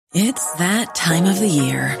It's that time of the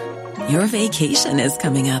year. Your vacation is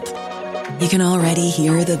coming up. You can already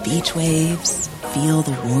hear the beach waves, feel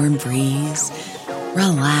the warm breeze,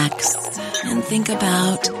 relax, and think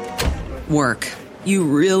about work. You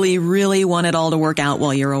really, really want it all to work out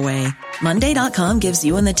while you're away. Monday.com gives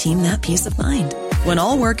you and the team that peace of mind. When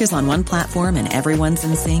all work is on one platform and everyone's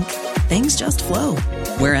in sync, things just flow.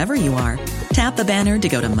 Wherever you are, tap the banner to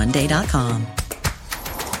go to Monday.com.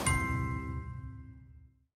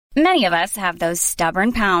 Many of us have those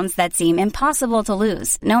stubborn pounds that seem impossible to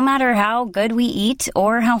lose, no matter how good we eat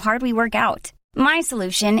or how hard we work out. My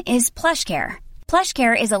solution is PlushCare.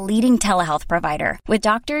 PlushCare is a leading telehealth provider with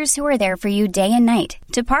doctors who are there for you day and night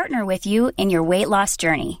to partner with you in your weight loss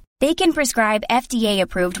journey. They can prescribe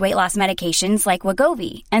FDA-approved weight loss medications like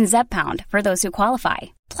Wegovy and Zepbound for those who qualify.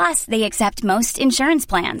 Plus, they accept most insurance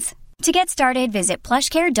plans. To get started, visit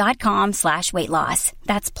plushcare.com/weightloss.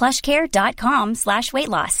 That's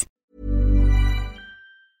plushcare.com/weightloss.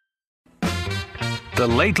 The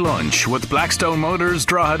Late Lunch with Blackstone Motors,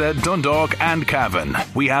 Drogheda, Dundalk and Cavan.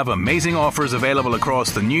 We have amazing offers available across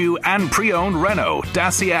the new and pre-owned Renault,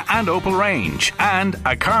 Dacia and Opel range. And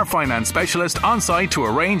a car finance specialist on site to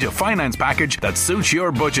arrange a finance package that suits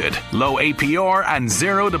your budget. Low APR and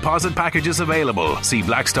zero deposit packages available. See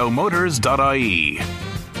blackstonemotors.ie.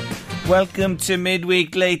 Welcome to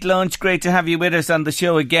Midweek Late Lunch. Great to have you with us on the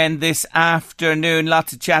show again this afternoon.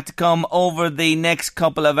 Lots of chat to come over the next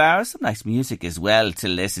couple of hours. Some nice music as well to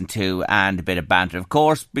listen to and a bit of banter, of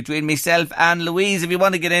course, between myself and Louise. If you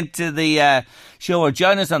want to get into the show or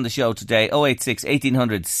join us on the show today, 086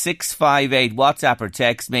 1800 658. WhatsApp or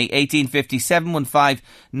text me 1850 715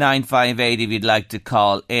 958 if you'd like to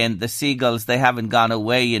call in. The seagulls, they haven't gone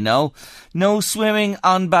away, you know. No swimming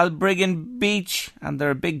on Balbriggan Beach, and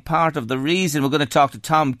they're a big part of the reason. We're going to talk to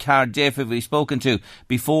Tom Cardiff, who we've spoken to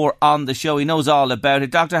before on the show. He knows all about it.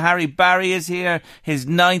 Dr. Harry Barry is here. His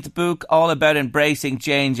 9th book, all about embracing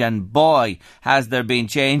change, and boy, has there been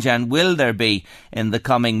change and will there be in the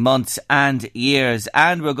coming months and years.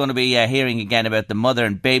 And we're going to be hearing again about the mother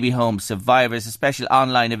and baby home survivors, a special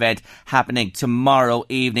online event happening tomorrow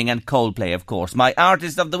evening, and Coldplay, of course. My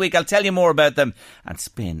artist of the week, I'll tell you more about them and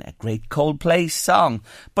spin a great Coldplay song.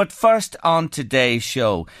 But first, on today's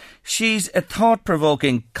show, she's a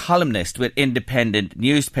thought-provoking columnist with independent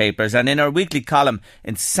newspapers, and in her weekly column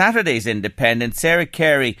in Saturday's Independent, Sarah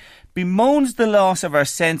Carey bemoans the loss of her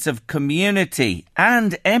sense of community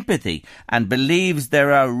and empathy and believes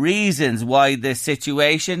there are reasons why this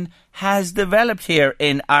situation has developed here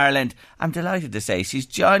in Ireland. I'm delighted to say she's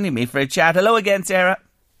joining me for a chat. Hello again, Sarah.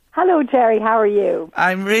 Hello, Jerry. How are you?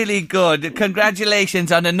 I'm really good.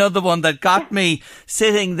 Congratulations on another one that got me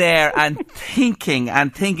sitting there and thinking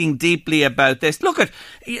deeply about this. Look,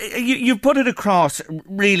 you put it across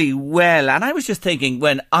really well. And I was just thinking,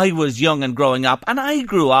 when I was young and growing up, and I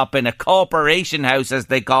grew up in a corporation house, as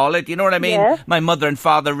they call it, you know what I mean? Yes. My mother and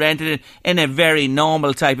father rented it in a very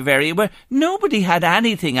normal type of area where nobody had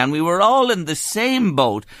anything and we were all in the same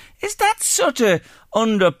boat. Is that such a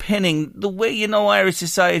underpinning the way, you know, Irish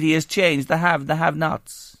society has changed, the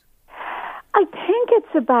have-nots? I think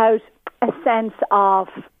it's about a sense of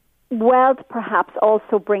wealth, perhaps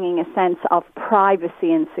also bringing a sense of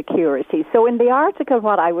privacy and security. So in the article,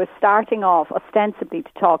 what I was starting off ostensibly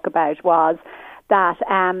to talk about was that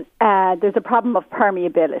there's a problem of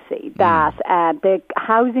permeability, that the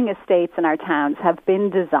housing estates in our towns have been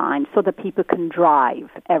designed so that people can drive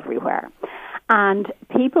everywhere. And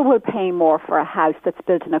people will pay more for a house that's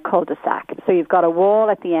built in a cul-de-sac. So you've got a wall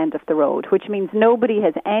at the end of the road, which means nobody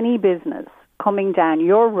has any business coming down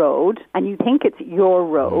your road, and you think it's your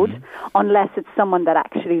road, unless it's someone that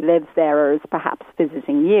actually lives there or is perhaps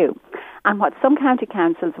visiting you. And what some county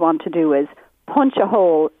councils want to do is punch a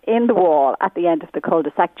hole in the wall at the end of the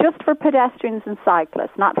cul-de-sac just for pedestrians and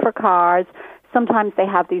cyclists, not for cars. Sometimes they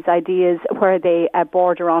have these ideas where they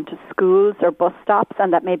border onto schools or bus stops,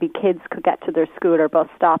 and that maybe kids could get to their school or bus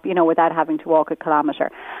stop, you know, without having to walk a kilometre.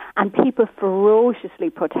 And people ferociously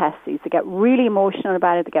protest these. They get really emotional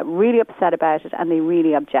about it, they get really upset about it, and they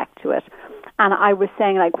really object to it. And I was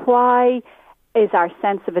saying, like, why is our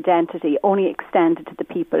sense of identity only extended to the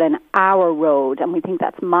people in our road? And we think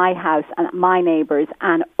that's my house and my neighbours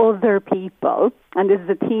and other people. And this is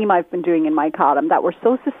a theme I've been doing in my column, that we're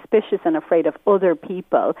so suspicious and afraid of other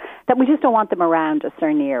people that we just don't want them around us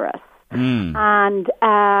or near us. And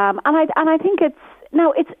I think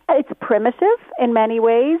Now, it's primitive in many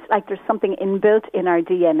ways. Like there's something inbuilt in our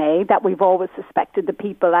DNA that we've always suspected the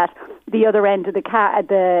people at the other end of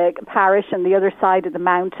the parish and the other side of the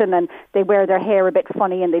mountain, and they wear their hair a bit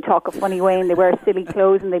funny and they talk a funny way and they wear silly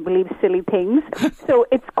clothes and they believe silly things. So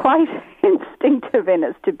it's quite instinctive in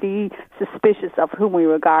us to be suspicious of whom we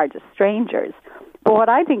regard as strangers. But what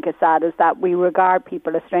I think is sad is that we regard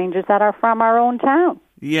people as strangers that are from our own town.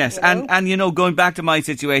 Yes, and you know, going back to my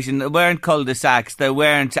situation, there weren't cul-de-sacs, there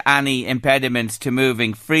weren't any impediments to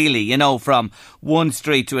moving freely, you know, from one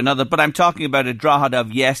street to another. But I'm talking about a Drogheda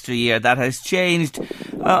of yesteryear that has changed,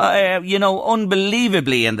 you know,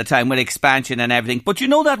 unbelievably in the time with expansion and everything. But you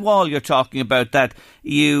know that wall you're talking about that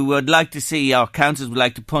you would like to see, or councils would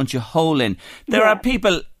like to punch a hole in. There are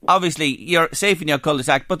people, obviously, you're safe in your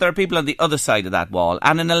cul-de-sac, but there are people on the other side of that wall.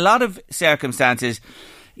 And in a lot of circumstances,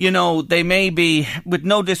 you know, they may be, with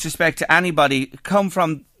no disrespect to anybody, come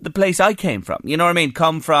from the place I came from. You know what I mean?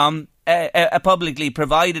 Come from a publicly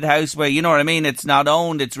provided house where, you know what I mean, it's not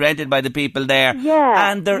owned, it's rented by the people there.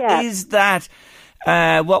 Yeah. And there is that,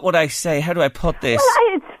 what would I say? How do I put this?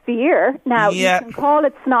 Well, it's fear. Now, you can call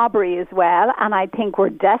it snobbery as well, and I think we're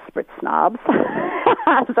desperate snobs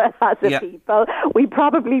as a people. We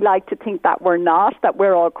probably like to think that we're not, that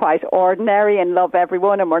we're all quite ordinary and love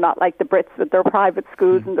everyone, and we're not like the Brits with their private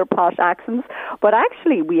schools and their posh accents. But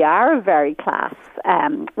actually, we are a very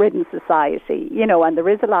class-ridden society, you know, and there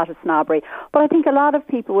is a lot of snobbery. But I think a lot of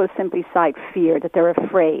people will simply cite fear, that they're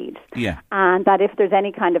afraid. Yeah. And that if there's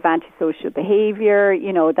any kind of antisocial behaviour,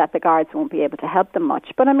 you know, that the guards won't be able to help them much.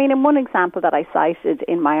 But I mean, in one example that I cited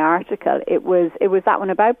in my article, it was that one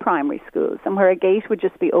about primary schools, and where a gate would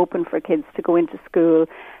just be open for kids to go into school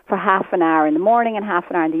for half an hour in the morning and half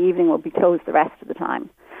an hour in the evening, will be closed the rest of the time.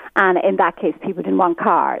 And in that case, people didn't want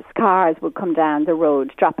cars. Cars would come down the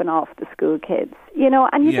road dropping off the school kids, you know,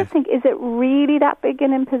 and you just think, is it really that big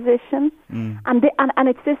an imposition? And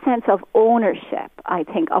it's this sense of ownership, I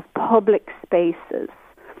think, of public spaces.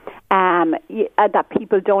 That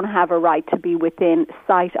people don't have a right to be within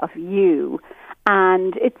sight of you.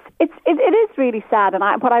 And it is really sad. And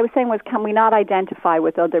what I was saying was, can we not identify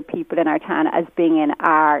with other people in our town as being in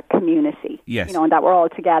our community? Yes. You know, and that we're all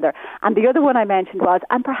together. And the other one I mentioned was,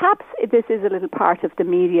 and perhaps this is a little part of the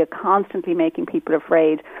media constantly making people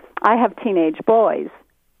afraid, I have teenage boys.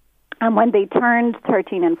 And when they turned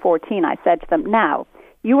 13 and 14, I said to them, now,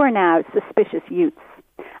 you are now suspicious youths.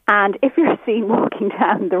 And if you're seen walking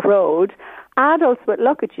down the road, adults would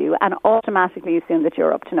look at you and automatically assume that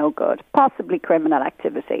you're up to no good, possibly criminal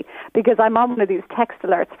activity. Because I'm on one of these text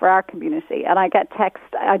alerts for our community, and I get text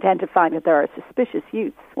identifying that there are suspicious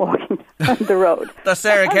youths walking down the road. The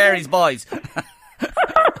Sarah Carey's boys.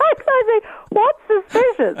 I say, what's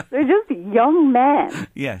suspicious? They're just young men.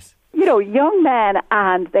 Yes. You know, young men,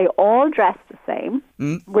 and they all dress the same.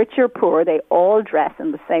 Rich or poor, they all dress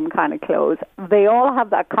in the same kind of clothes. They all have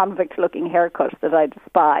that convict-looking haircut that I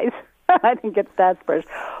despise. I think it's desperate.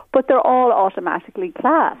 But they're all automatically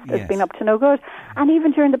classed as being up to no good. And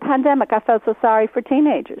even during the pandemic, I felt so sorry for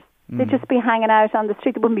teenagers. They'd just be hanging out on the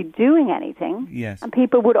street. They wouldn't be doing anything. Yes. And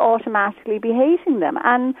people would automatically be hating them.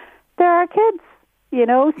 And they're our kids, you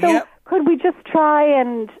know. So could we just try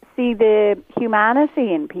and see the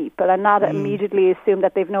humanity in people and not immediately assume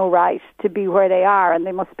that they've no right to be where they are and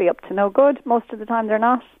they must be up to no good? Most of the time they're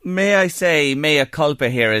not. May I say, mea culpa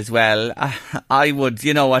here as well. I would,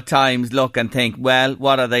 you know, at times look and think, well,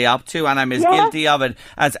 what are they up to? And I'm as guilty of it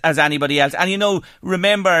as anybody else. And, you know,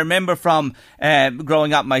 remember from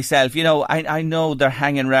growing up myself, you know, I know they're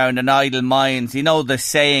hanging around in idle minds. You know, the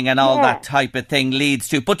saying and all that type of thing leads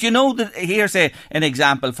to. But, you know, here's an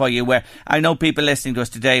example for you where I know people listening to us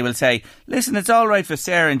today will say, listen, it's all right for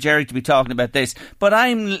Sarah and Jerry to be talking about this, but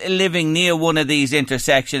I'm living near one of these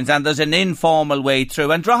intersections and there's an informal way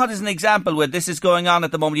through. And Drogheda is an example where this is going on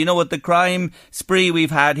at the moment. You know, with the crime spree we've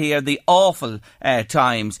had here, the awful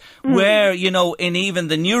times, where, you know, in even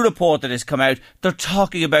the new report that has come out, they're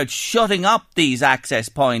talking about shutting up these access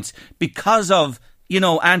points because of, you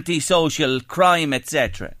know, antisocial crime,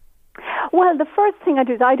 etc. Well, the first thing I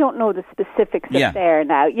do is I don't know the specifics of there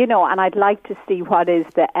now, you know, and I'd like to see what is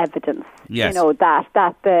the evidence, you know,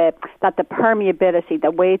 that the permeability, the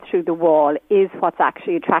way through the wall is what's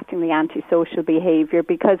actually attracting the antisocial behaviour.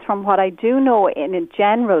 Because from what I do know in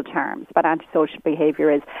general terms about antisocial behaviour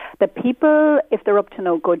is that people, if they're up to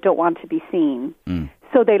no good, don't want to be seen.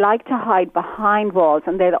 So they like to hide behind walls,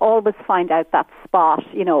 and they'll always find out that spot,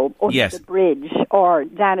 you know, under the bridge or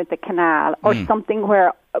down at the canal or something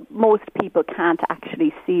where most people can't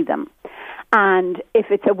actually see them. And if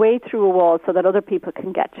it's a way through a wall so that other people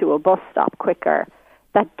can get to a bus stop quicker,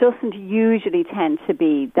 that doesn't usually tend to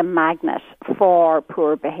be the magnet for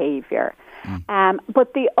poor behaviour.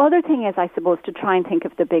 But the other thing is, I suppose, to try and think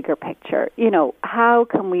of the bigger picture. You know, how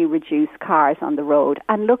can we reduce cars on the road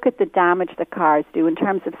and look at the damage that cars do in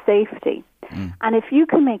terms of safety? And if you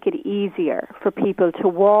can make it easier for people to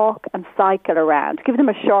walk and cycle around, give them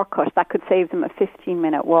a shortcut that could save them a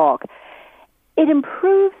 15-minute walk, it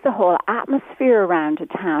improves the whole atmosphere around a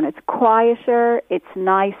town. It's quieter, it's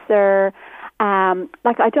nicer.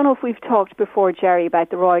 I don't know if we've talked before, Jerry, about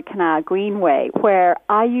the Royal Canal Greenway, where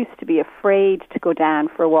I used to be afraid to go down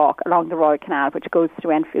for a walk along the Royal Canal, which goes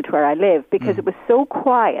to Enfield where I live, because it was so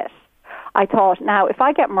quiet. I thought, now, if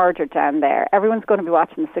I get murdered down there, everyone's going to be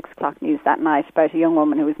watching the 6 o'clock news that night about a young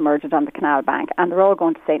woman who was murdered on the canal bank, and they're all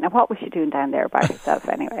going to say, now, what was she doing down there by herself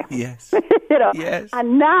anyway? Yes. You know? Yes.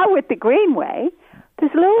 And now with the Greenway,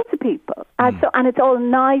 there's loads of people. And it's all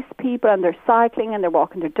nice people, and they're cycling, and they're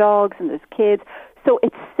walking their dogs, and there's kids. So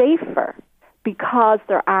it's safer because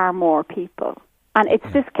there are more people. And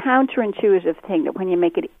it's this counterintuitive thing that when you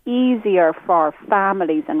make it easier for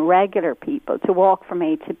families and regular people to walk from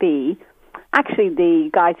A to B, actually the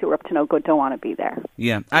guys who are up to no good don't want to be there.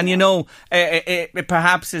 Yeah, and you know,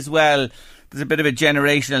 perhaps as well, there's a bit of a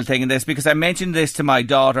generational thing in this, because I mentioned this to my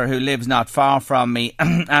daughter who lives not far from me,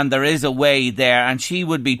 and there is a way there, and she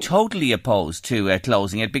would be totally opposed to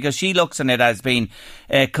closing it, because she looks on it as being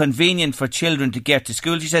convenient for children to get to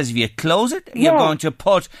school. She says if you close it, you're going to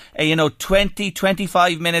put 20,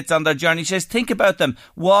 25 minutes on their journey. She says think about them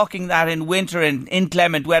walking that in winter and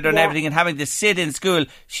inclement weather and everything, and having to sit in school.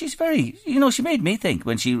 She's very, she made me think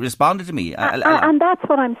when she responded to me. And that's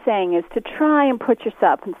what I'm saying, is to try and put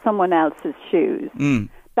yourself in someone else's shoes.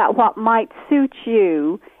 That what might suit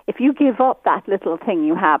you, if you give up that little thing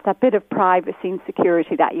you have, that bit of privacy and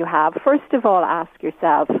security that you have, first of all ask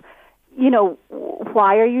yourself,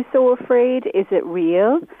 why are you so afraid? Is it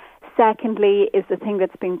real? Secondly, is the thing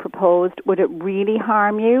that's being proposed, would it really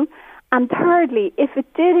harm you? And thirdly, if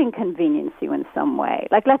it did inconvenience you in some way,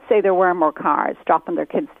 like let's say there were more cars dropping their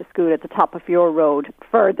kids to school at the top of your road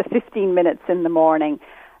for the 15 minutes in the morning,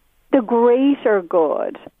 the greater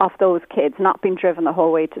good of those kids not being driven the whole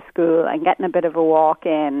way to school and getting a bit of a walk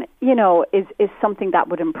in, is something that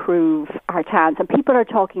would improve our towns. And people are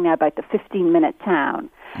talking now about the 15-minute town,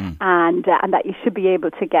 and that you should be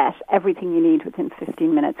able to get everything you need within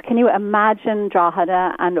 15 minutes. Can you imagine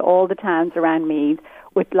Drogheda and all the towns around Meath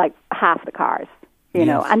with like half the cars?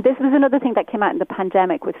 And this was another thing that came out in the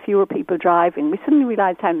pandemic with fewer people driving. We suddenly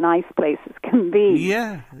realised how nice places can be.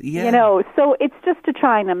 Yeah. So it's just to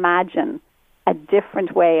try and imagine a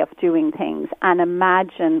different way of doing things, and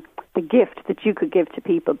imagine the gift that you could give to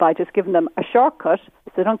people by just giving them a shortcut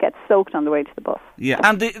so they don't get soaked on the way to the bus. Yeah,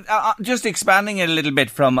 and just expanding it a little bit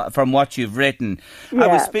from what you've written, I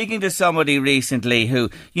was speaking to somebody recently who,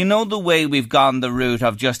 the way we've gone the route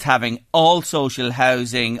of just having all social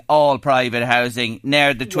housing, all private housing,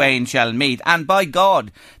 ne'er the twain shall meet. And by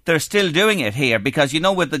God, they're still doing it here, because,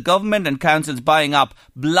 with the government and councils buying up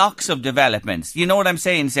blocks of developments, you know what I'm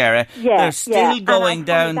saying, Sarah? They're still going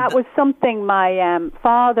down. That was something my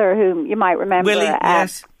father, whom you might remember. Willie,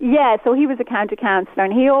 yes. Yeah, so he was a county councillor,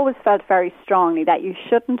 and he always felt very strongly that you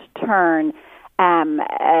shouldn't turn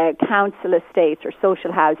council estates or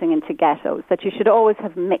social housing into ghettos, that you should always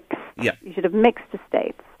have mixed. Yeah. You should have mixed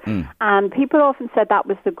estates. And people often said that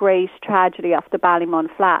was the great tragedy of the Ballymun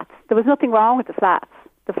flats. There was nothing wrong with the flats.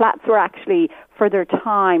 The flats were actually, for their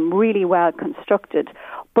time, really well constructed,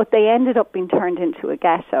 but they ended up being turned into a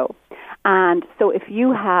ghetto. And so if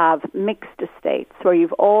you have mixed estates where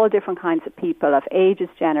you've all different kinds of people of ages,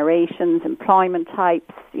 generations, employment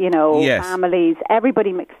types, families,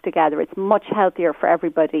 everybody mixed together, it's much healthier for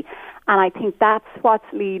everybody. And I think that's what's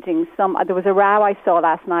leading there was a row I saw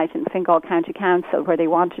last night in Fingal County Council where they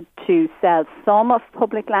wanted to sell some of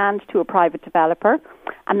public land to a private developer,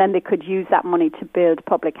 and then they could use that money to build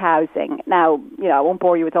public housing. Now, I won't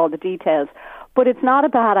bore you with all the details, but it's not a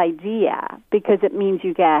bad idea, because it means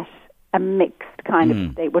you get a mixed kind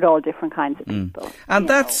of state with all different kinds of people. And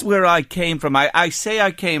that's where I came from. I say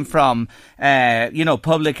I came from,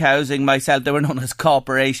 public housing myself. They were known as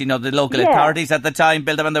corporation, the local authorities at the time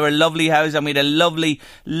built them, and they were lovely houses, and we had a lovely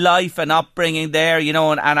life and upbringing there,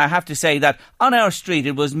 and I have to say that on our street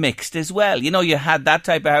it was mixed as well. You had that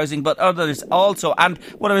type of housing, but others also. And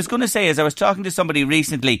what I was going to say is, I was talking to somebody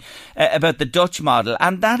recently about the Dutch model,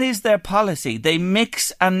 and that is their policy. They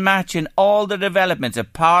mix and match in all the developments,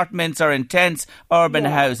 apartments or intense urban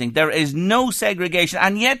housing. There is no segregation.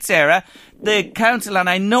 And yet, Sarah, the council, and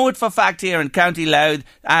I know it for fact here in County Louth,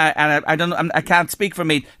 and I can't speak for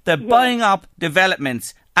me, they're buying up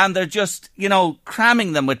developments and they're just,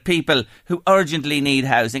 cramming them with people who urgently need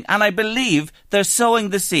housing. And I believe they're sowing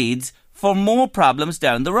the seeds for more problems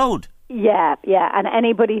down the road. Yeah. And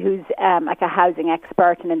anybody who's like a housing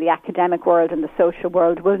expert and in the academic world and the social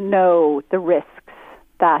world will know the risks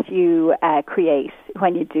that you create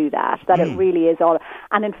when you do that, it really is all.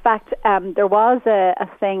 And in fact, there was a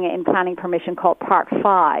thing in planning permission called Part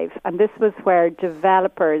 5, and this was where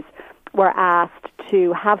developers were asked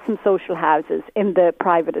to have some social houses in the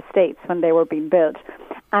private estates when they were being built.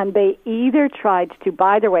 And they either tried to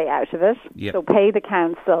buy their way out of it, so pay the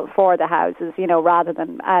council for the houses, rather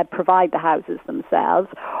than provide the houses themselves,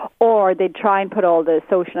 or they'd try and put all the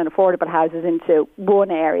social and affordable houses into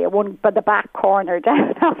one area, but the back corner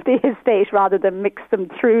down of the estate, rather than mix them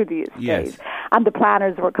through the estate. Yes. And the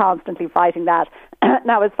planners were constantly fighting that.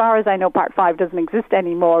 Now, as far as I know, Part 5 doesn't exist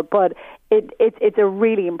anymore, but it's a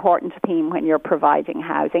really important theme when you're providing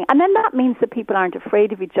housing. And then that means that people aren't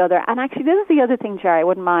afraid of each other. And actually, this is the other thing, Jerry, I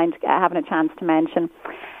wouldn't mind having a chance to mention,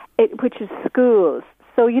 which is schools.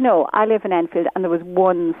 So, I live in Enfield and there was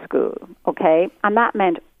one school, okay? And that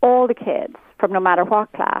meant all the kids, from no matter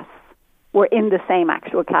what class, were in the same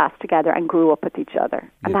actual class together and grew up with each other.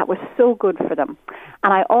 And that was so good for them.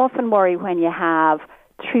 And I often worry when you have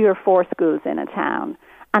 3 or 4 schools in a town.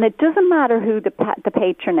 And it doesn't matter who the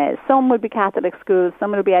patron is. Some will be Catholic schools,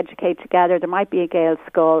 some will be Educate Together, there might be a Gaelic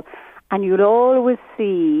school, and you'll always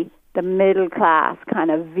see the middle class kind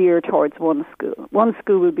of veer towards one school. One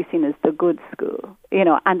school will be seen as the good school,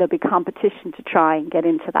 and there'll be competition to try and get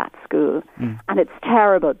into that school. And it's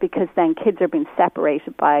terrible because then kids are being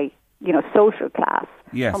separated by, social class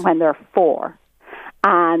from when they're 4.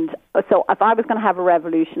 And so if I was going to have a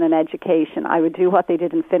revolution in education, I would do what they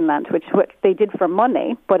did in Finland, which they did for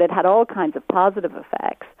money, but it had all kinds of positive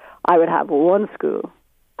effects. I would have one school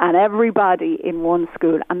and everybody in one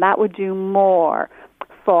school, and that would do more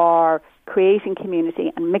for creating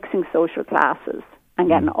community and mixing social classes and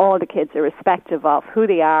getting all the kids, irrespective of who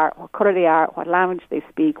they are, what colour they are, what language they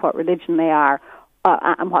speak, what religion they are,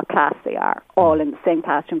 and what class they are, all in the same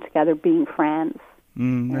classroom together, being friends.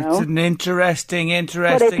 That's an interesting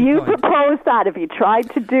But if you proposed that, if you tried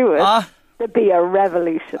to do it, there'd be a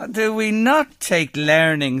revolution. Do we not take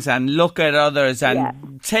learnings and look at others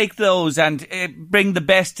and take those and bring the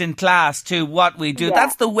best in class to what we do?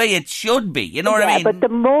 That's the way it should be, you know what I mean? But the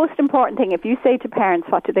most important thing, if you say to parents,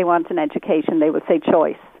 what do they want in education, they will say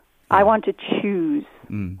choice. I want to choose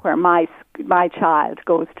where my child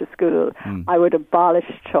goes to school. I would abolish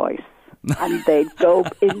choice, and they'd go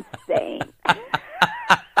insane.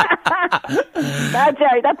 Now,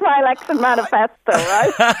 Jerry, that's my election manifesto,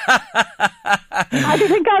 right? How do you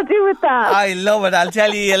think I'll do with that? I love it. I'll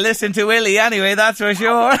tell you listen to Willie anyway, that's for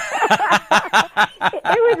sure.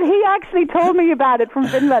 He actually told me about it from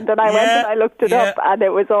Finland, and I went and I looked it up, and it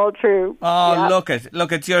was all true. Look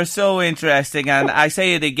at, you're so interesting, and I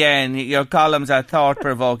say it again, your columns are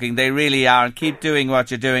thought-provoking, they really are, and keep doing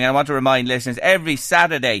what you're doing. And I want to remind listeners, every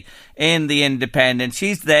Saturday in The Independent,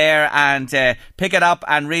 she's there, and pick it up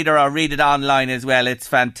and read her, or read it online as well. It's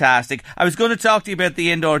fantastic. I was going to talk to you about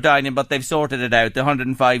the indoor dining, but they've sorted it out. The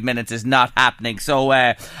 105 minutes is not happening, so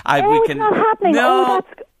it's not happening. No.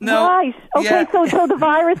 No. Right. Okay, so the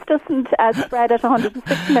virus doesn't spread at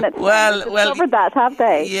 106 minutes. Well, they've covered that, have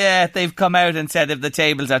they? Yeah, they've come out and said if the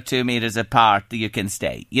tables are 2 metres apart, you can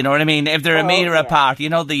stay. You know what I mean? If they're a metre apart, you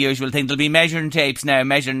know the usual thing. There'll be measuring tapes now,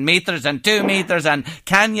 measuring metres and 2 metres, and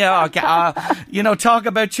can you, talk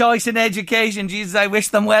about choice in education. Jesus, I wish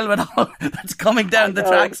them well with all that's coming down the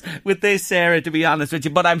tracks with this, Sarah, to be honest with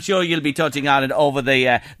you. But I'm sure you'll be touching on it over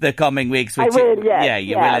the coming weeks. I will, yes.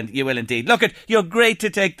 Yeah, you will indeed. Look, you're great to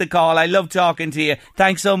take the call. I love talking to you.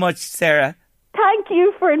 Thanks so much, Sarah. Thank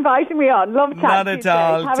you for inviting me on. Love chatting. Not at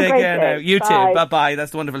all. Have Take a great care day. now. You Bye. too. Bye-bye.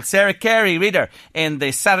 That's wonderful. Sarah Carey, reader in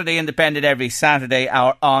the Saturday Independent every Saturday,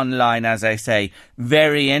 or online, as I say.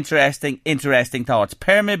 Very interesting thoughts.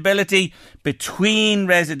 Permeability between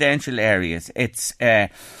residential areas. It's...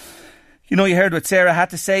 you heard what Sarah had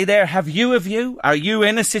to say there. Have you a view? Are you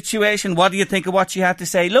in a situation? What do you think of what she had to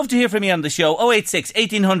say? Love to hear from you on the show. 086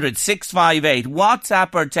 1800 658.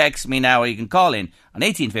 WhatsApp or text me now, or you can call in on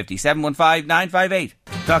 1850 715 958.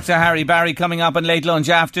 Dr. Harry Barry coming up on Late Lunch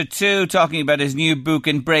after 2, talking about his new book,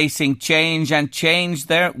 Embracing Change. And change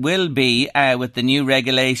there will be with the new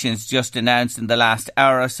regulations just announced in the last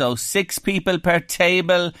hour or so. 6 people per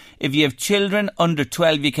table. If you have children under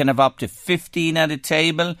 12, you can have up to 15 at a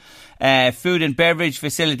table. Food and beverage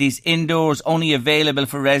facilities indoors only available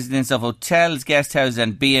for residents of hotels, guest houses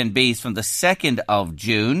and B&Bs from the 2nd of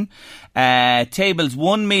June. Tables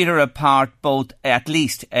 1 metre apart, at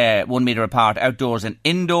least 1 metre apart, outdoors and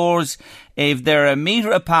indoors. If they're a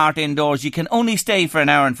metre apart indoors, you can only stay for an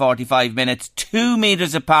hour and 45 minutes. 2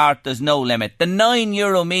 metres apart, there's no limit. The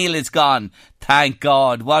 €9 meal is gone. Thank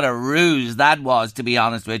God. What a ruse that was, to be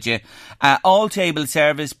honest with you. All table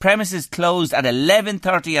service. Premises closed at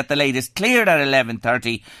 11:30 at the latest. Cleared at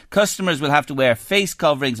 11:30. Customers will have to wear face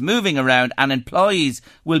coverings moving around, and employees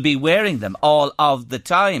will be wearing them all of the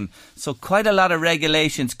time. So quite a lot of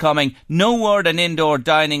regulations coming. No word on indoor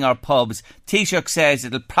dining or pubs. Taoiseach says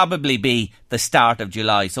it'll probably be the start of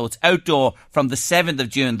July. So it's outdoor from the 7th of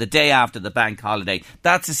June, the day after the bank holiday.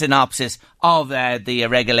 That's a synopsis of the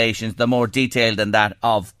regulations. The more detailed than that,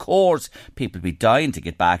 of course. People will be dying to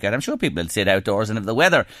get back out. I'm sure people will sit outdoors, and if the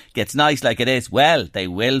weather gets nice like it is, well, they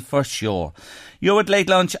will for sure. You're at Late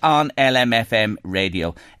Lunch on LMFM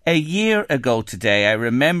Radio. A year ago today, I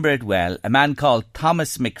remember it well, a man called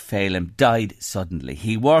Thomas McPhailim died suddenly.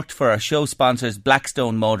 He worked for our show sponsors,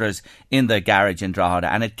 Blackstone Motors, in their garage in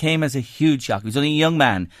Drogheda, and it came as a huge shock. He was only a young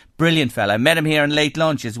man, brilliant fella. I met him here in Late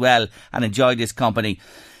Lunch as well and enjoyed his company.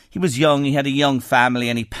 He was young, he had a young family,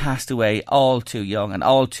 and he passed away all too young and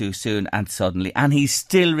all too soon and suddenly. And he's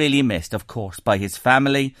still really missed, of course, by his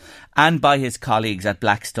family and by his colleagues at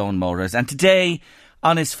Blackstone Motors. And today,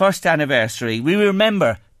 on his first anniversary, we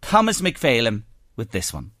remember Thomas McPhailim with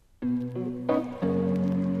this one.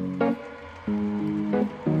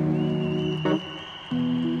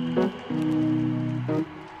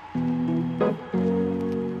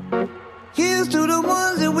 Here's to the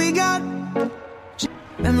ones that we got.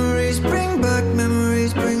 Memories bring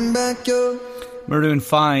back your... Maroon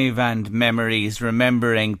 5 and Memories,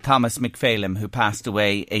 remembering Thomas McPhailim, who passed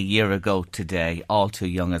away a year ago today. All too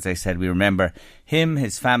young, as I said. We remember him,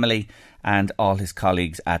 his family and all his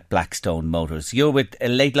colleagues at Blackstone Motors. You're with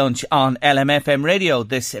Late Lunch on LMFM Radio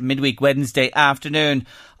this midweek Wednesday afternoon.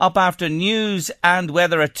 Up after news and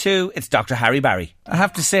weather at 2, it's Dr. Harry Barry. I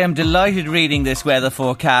have to say I'm delighted reading this weather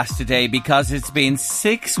forecast today because it's been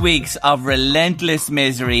 6 weeks of relentless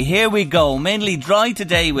misery. Here we go, mainly dry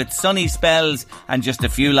today with sunny spells and just a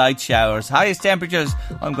few light showers. Highest temperatures,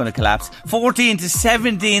 I'm going to collapse, 14 to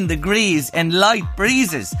 17 degrees and light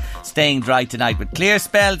breezes. Staying dry tonight with clear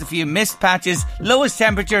spells, a few mist patches, lowest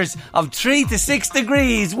temperatures of 3 to 6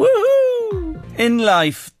 degrees. Woohoo! In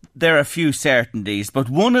life, there are few certainties, but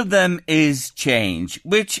one of them is change,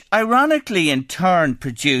 which ironically in turn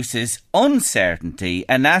produces uncertainty,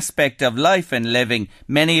 an aspect of life and living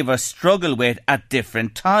many of us struggle with at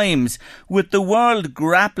different times. With the world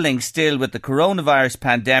grappling still with the coronavirus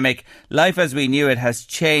pandemic, life as we knew it has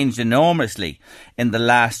changed enormously in the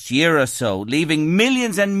last year or so, leaving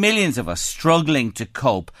millions and millions of us struggling to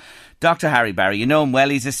cope. Dr. Harry Barry, you know him well.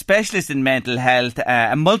 He's a specialist in mental health,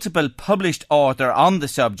 a multiple published author on the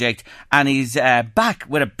subject, and he's back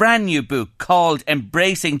with a brand new book called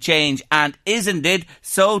Embracing Change, and isn't it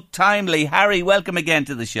so timely? Harry, welcome again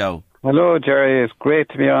to the show. Hello, Jerry. It's great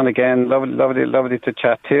to be on again. Lovely to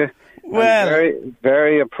chat to you. Well, very,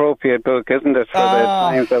 very appropriate book, isn't it, for the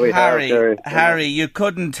times that we have, Jerry? Harry, you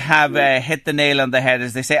couldn't have hit the nail on the head,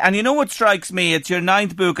 as they say. And you know what strikes me? It's your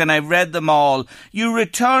 9th book, and I've read them all. You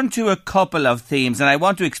return to a couple of themes, and I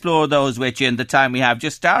want to explore those with you in the time we have.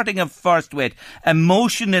 Just starting off first with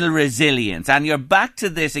emotional resilience, and you're back to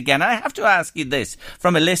this again. I have to ask you this,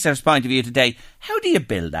 from a listener's point of view today. How do you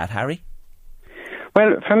build that, Harry?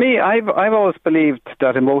 Well, for me, I've always believed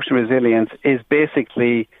that emotional resilience is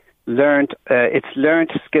basically learned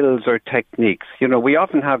skills or techniques. You know, we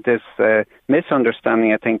often have this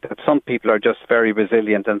misunderstanding, I think, that some people are just very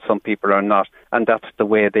resilient and some people are not, and that's the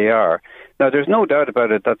way they are. Now, there's no doubt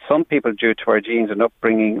about it that some people, due to our genes and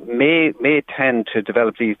upbringing, may tend to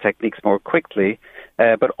develop these techniques more quickly,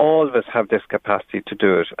 but all of us have this capacity to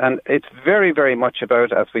do it. And it's very, very much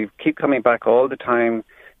about, as we keep coming back all the time,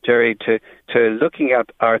 Jerry, to looking at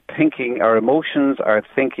our thinking, our emotions, our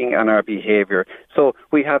thinking and our behaviour. So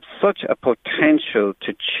we have such a potential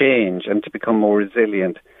to change and to become more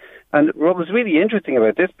resilient. And what was really interesting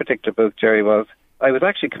about this particular book, Jerry, was I was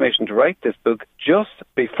actually commissioned to write this book just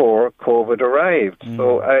before COVID arrived.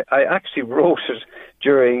 So I actually wrote it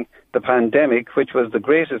during the pandemic, which was the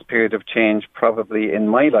greatest period of change probably in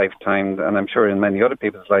my lifetime, and I'm sure in many other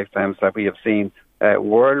people's lifetimes that we have seen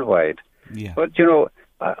worldwide. Yeah. But, you know,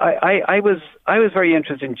 I was very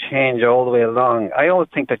interested in change all the way along. I always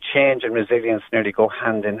think that change and resilience nearly go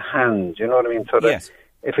hand in hand. You know what I mean? So that yes.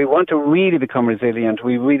 If we want to really become resilient,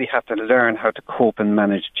 we really have to learn how to cope and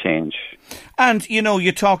manage change. And, you know,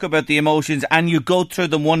 you talk about the emotions and you go through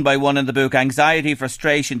them one by one in the book. Anxiety,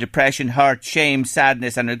 frustration, depression, hurt, shame,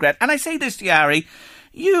 sadness and regret. And I say this to you, Harry,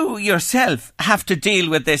 you yourself have to deal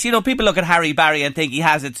with this. You know, people look at Harry Barry and think he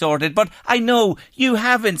has it sorted, but I know you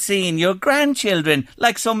haven't seen your grandchildren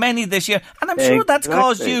like so many this year, and I'm sure that's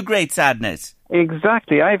caused you great sadness.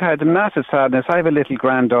 Exactly. I've had massive sadness. I have a little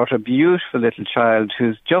granddaughter, a beautiful little child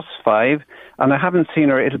who's just 5, and I haven't seen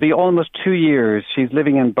her. It'll be almost 2 years. She's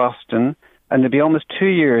living in Boston, and it'll be almost 2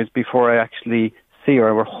 years before I actually see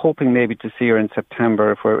her. We're hoping maybe to see her in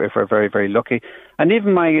September if we're very, very lucky. And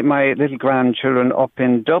even my little grandchildren up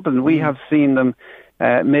in Dublin, we have seen them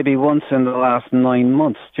maybe once in the last 9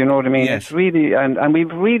 months. Do you know what I mean? Yes. It's really, and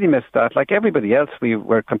we've really missed that. Like everybody else,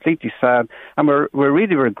 we're completely sad, and we're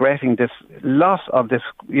really regretting this loss of this.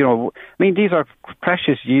 You know, I mean, these are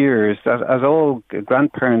precious years, as all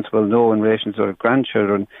grandparents will know in relation to their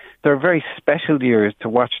grandchildren. They're very special years to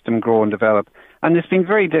watch them grow and develop. And it's been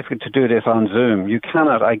very difficult to do this on Zoom. You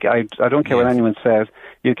cannot, I don't care what anyone says,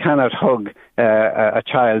 you cannot hug a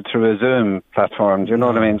child through a Zoom platform. Do you know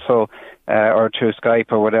what I mean? So, or through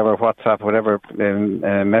Skype or whatever, WhatsApp, whatever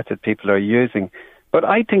method people are using. But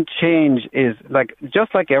I think change is, like,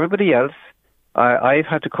 just like everybody else, I've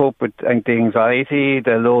had to cope with the anxiety,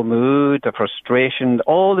 the low mood, the frustration,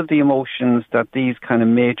 all of the emotions that these kind of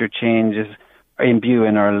major changes imbue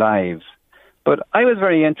in our lives. But I was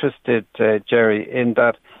very interested, Jerry, in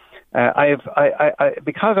that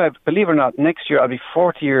because believe it or not, next year I'll be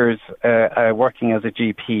 40 years working as a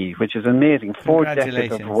GP, which is amazing. 4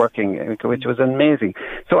 decades of working, which was amazing.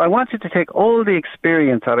 So I wanted to take all the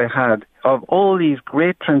experience that I had of all these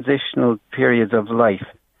great transitional periods of life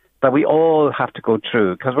that we all have to go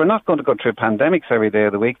through, because we're not going to go through pandemics every day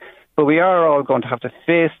of the week, but we are all going to have to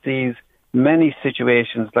face these many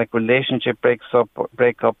situations like relationship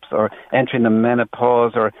breakups, or entering the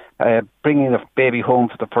menopause, or bringing a baby home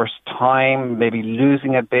for the first time, maybe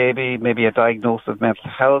losing a baby, maybe a diagnosis of mental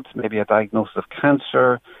health, maybe a diagnosis of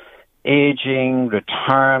cancer, aging,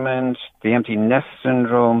 retirement, the empty nest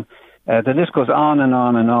syndrome. The list goes on and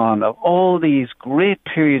on and on of all these great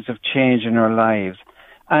periods of change in our lives.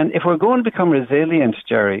 And if we're going to become resilient,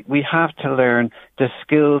 Jerry, we have to learn the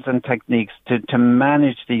skills and techniques to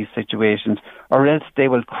manage these situations, or else they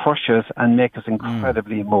will crush us and make us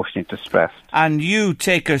incredibly emotionally distressed. And you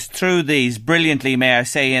take us through these brilliantly, may I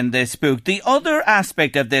say, in this book. The other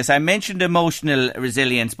aspect of this, I mentioned emotional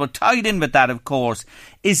resilience, but tied in with that, of course,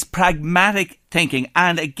 is pragmatic thinking.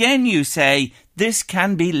 And again, you say this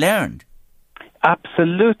can be learned.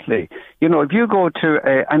 Absolutely. You know, if you go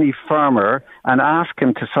to any farmer and ask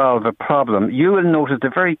him to solve a problem, you will notice the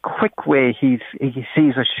very quick way he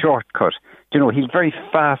sees a shortcut. You know, he's very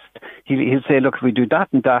fast. He'll say, look, if we do that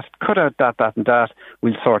and that, cut out that and that,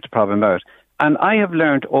 we'll sort the problem out. And I have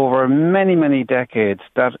learned over many, many decades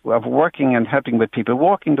that of working and helping with people,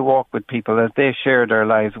 walking the walk with people as they share their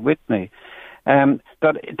lives with me,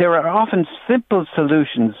 that there are often simple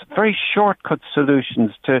solutions, very shortcut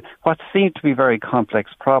solutions to what seem to be very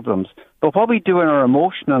complex problems. But what we do in our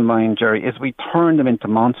emotional mind, Jerry, is we turn them into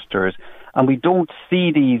monsters, and we don't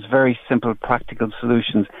see these very simple practical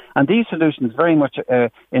solutions. And these solutions very much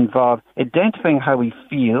involve identifying how we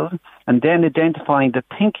feel, and then identifying the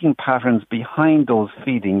thinking patterns behind those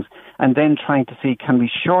feelings, and then trying to see, can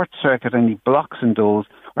we short-circuit any blocks in those,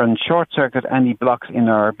 or short-circuit any blocks in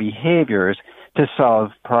our behaviours to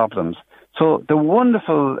solve problems. So the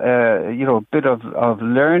wonderful, bit of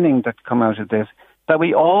learning that come out of this, that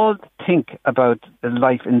we all think about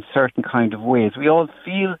life in certain kind of ways. We all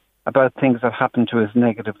feel about things that happen to us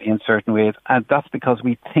negatively in certain ways, and that's because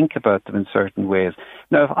we think about them in certain ways.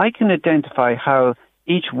 Now, if I can identify how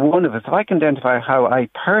each one of us, if I can identify how I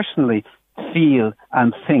personally feel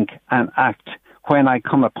and think and act when I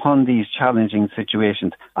come upon these challenging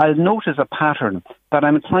situations, I'll notice a pattern that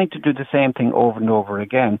I'm trying to do the same thing over and over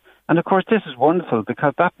again. And of course, this is wonderful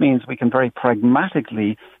because that means we can very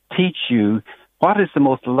pragmatically teach you what is the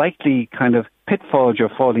most likely kind of pitfalls you're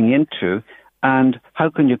falling into, and how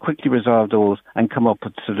can you quickly resolve those and come up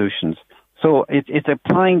with solutions. So it's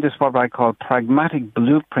applying this, what I call pragmatic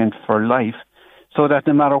blueprint for life, so that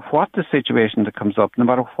no matter what the situation that comes up, no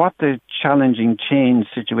matter what the challenging change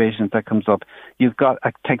situation that comes up, you've got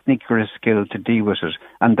a technique or a skill to deal with it.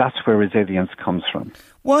 And that's where resilience comes from.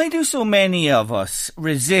 Why do so many of us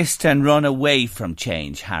resist and run away from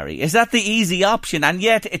change, Harry? Is that the easy option, and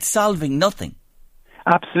yet it's solving nothing?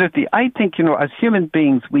 Absolutely. I think, as human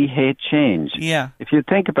beings, we hate change. Yeah. If you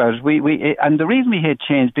think about it, and the reason we hate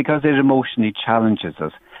change is because it emotionally challenges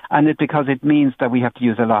us. And because it means that we have to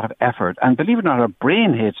use a lot of effort. And believe it or not, our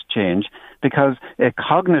brain hates change, because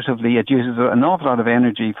cognitively it uses an awful lot of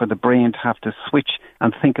energy for the brain to have to switch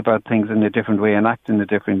and think about things in a different way and act in a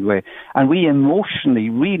different way. And we emotionally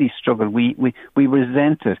really struggle. We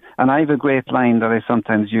resent it. And I have a great line that I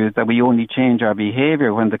sometimes use, that we only change our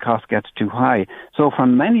behaviour when the cost gets too high. So for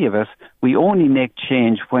many of us, we only make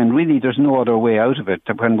change when really there's no other way out of it,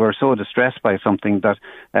 when we're so distressed by something that,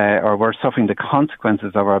 or we're suffering the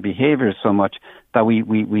consequences of our behaviours so much that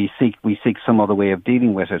we seek some other way of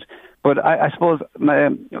dealing with it. But I suppose,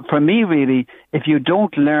 for me really, if you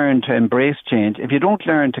don't learn to embrace change, if you don't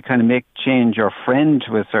learn to kind of make change your friend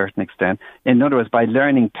to a certain extent, in other words, by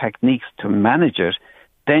learning techniques to manage it,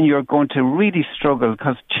 then you're going to really struggle,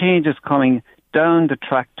 because change is coming down the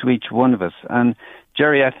track to each one of us. And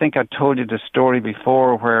Jerry, I think I told you the story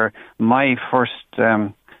before where my first,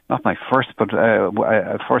 not my first, but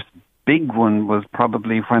first big one was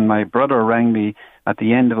probably when my brother rang me at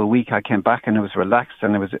the end of a week. I came back and I was relaxed,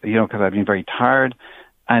 and it was, because I'd been very tired.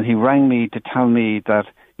 And he rang me to tell me that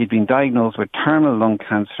he'd been diagnosed with terminal lung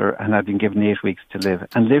cancer and had been given 8 weeks to live,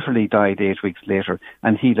 and literally died 8 weeks later.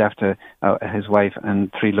 And he left his wife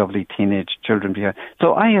and 3 lovely teenage children behind.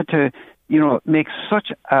 So I had to, make such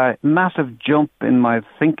a massive jump in my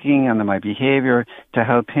thinking and in my behaviour to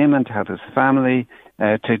help him and to help his family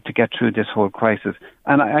to get through this whole crisis.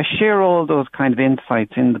 And I share all those kind of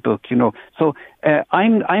insights in the book, So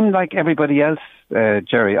I'm like everybody else,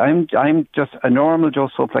 Jerry. I'm just a normal Joe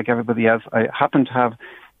Soap like everybody else. I happen to have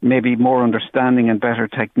maybe more understanding and better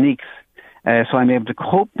techniques. So I'm able to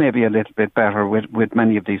cope maybe a little bit better with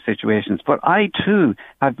many of these situations. But I too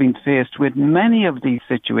have been faced with many of these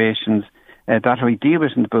situations that I deal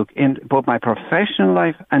with in the book, in both my professional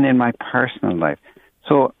life and in my personal life.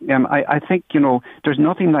 So I think, there's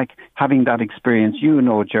nothing like having that experience,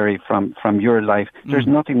 Jerry, from your life. There's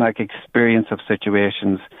nothing like experience of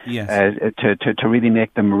situations to really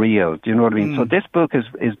make them real. Do you know what I mean? So this book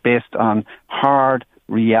is based on hard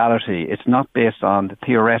reality. It's not based on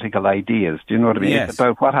theoretical ideas. Do you know what I mean? Yes. It's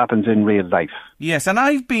about what happens in real life. Yes, and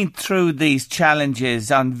I've been through these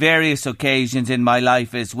challenges on various occasions in my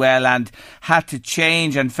life as well, and had to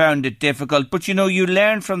change and found it difficult. But you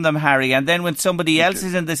learn from them, Harry. And then when somebody else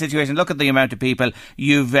is in the situation, look at the amount of people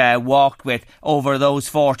you've walked with over those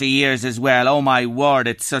 40 years as well. Oh my word,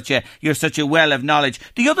 you're such a well of knowledge.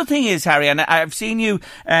 The other thing is, Harry, and I've seen you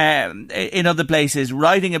in other places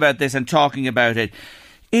writing about this and talking about it.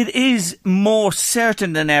 It is more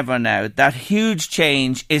certain than ever now that huge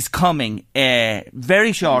change is coming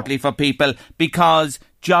very shortly for people, because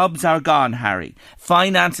jobs are gone, Harry.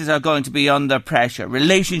 Finances are going to be under pressure.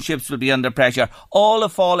 Relationships will be under pressure. All the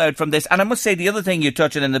fallout from this. And I must say, the other thing you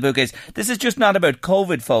touch on in the book is this is just not about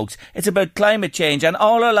COVID, folks. It's about climate change, and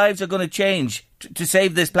all our lives are going to change to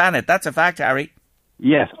save this planet. That's a fact, Harry.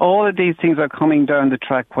 Yes, all of these things are coming down the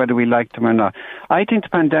track, whether we like them or not. I think the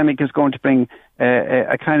pandemic is going to bring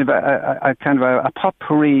a kind of a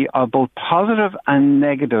potpourri of both positive and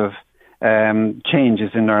negative changes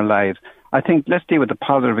in our lives. I think let's deal with the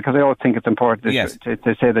positive, because I always think it's important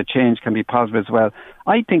to say that change can be positive as well.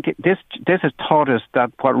 I think this has taught us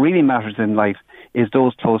that what really matters in life is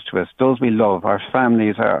those close to us, those we love, our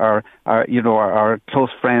families, our close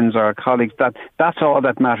friends, our colleagues. That's all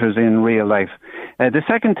that matters in real life. The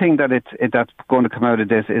second thing that's going to come out of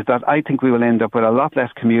this is that I think we will end up with a lot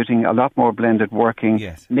less commuting, a lot more blended working.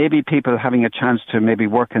 Yes. Maybe people having a chance to maybe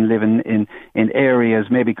work and live in areas,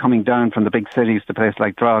 maybe coming down from the big cities to places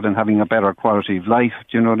like Drogheda and having a better quality of life.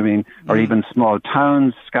 Do you know what I mean? Or even small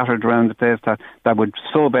towns scattered around the place that would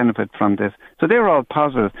so benefit from this. So they're all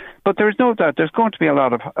positive. But there's no doubt there's going to be a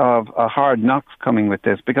lot of hard knocks coming with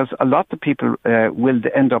this, because a lot of people will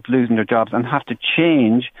end up losing their jobs and have to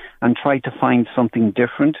change and try to find something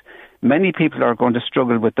different. Many people are going to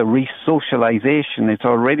struggle with the re-socialization. It's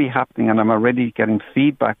already happening, and I'm already getting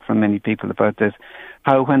feedback from many people about this,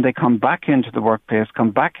 how when they come back into the workplace,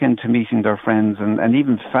 come back into meeting their friends and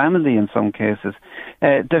even family in some cases,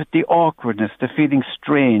 the awkwardness, the feeling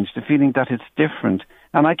strange, the feeling that it's different.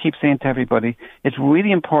 And I keep saying to everybody, it's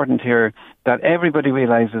really important here that everybody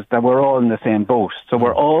realises that we're all in the same boat. So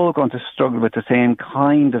we're all going to struggle with the same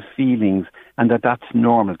kind of feelings, and that's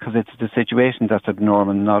normal, because it's the situation that's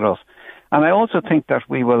abnormal, not us. And I also think that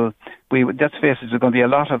let's face it, there's going to be a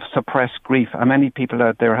lot of suppressed grief. And many people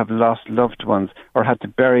out there have lost loved ones or had to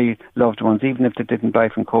bury loved ones, even if they didn't die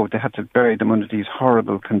from COVID. They had to bury them under these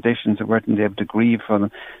horrible conditions and weren't able to grieve for them.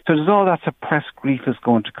 So there's all that suppressed grief is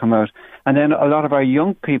going to come out. And then a lot of our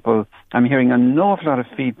young people, I'm hearing an awful lot of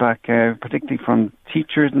feedback, particularly from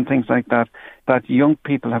teachers and things like that that young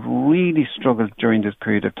people have really struggled during this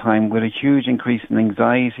period of time with a huge increase in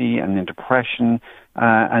anxiety and in depression,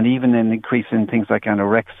 and even an increase in things like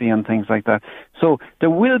anorexia and things like that. So there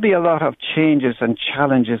will be a lot of changes and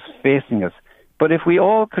challenges facing us. But if we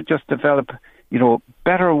all could just develop,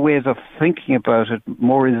 better ways of thinking about it,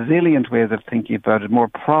 more resilient ways of thinking about it, more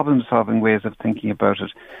problem-solving ways of thinking about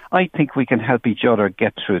it, I think we can help each other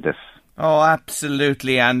get through this. Oh,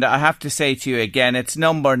 absolutely. And I have to say to you again, it's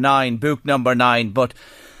number 9, book number 9, but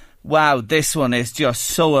wow, this one is just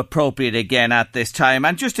so appropriate again at this time.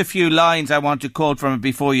 And just a few lines I want to quote from it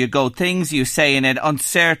before you go. Things you say in it: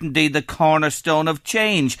 uncertainty, the cornerstone of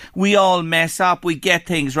change. We all mess up, we get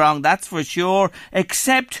things wrong, that's for sure.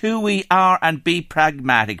 Accept who we are and be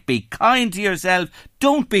pragmatic. Be kind to yourself,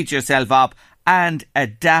 don't beat yourself up, and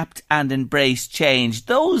adapt and embrace change.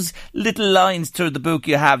 Those little lines through the book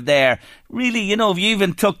you have there, really, if you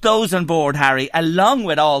even took those on board, Harry, along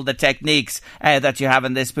with all the techniques that you have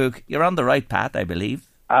in this book, you're on the right path, I believe.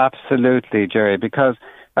 Absolutely, Jerry, because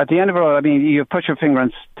at the end of it all, you put your finger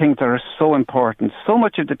on things that are so important. So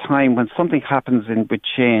much of the time when something happens with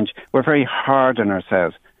change, we're very hard on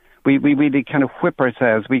ourselves. We really kind of whip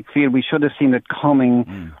ourselves. We feel we should have seen it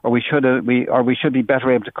coming, or we should be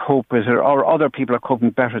better able to cope with it, or other people are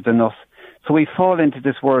coping better than us. So we fall into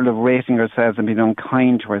this world of rating ourselves and being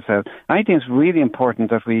unkind to ourselves. I think it's really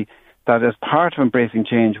important that as part of embracing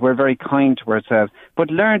change, we're very kind to ourselves,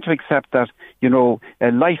 but learn to accept that,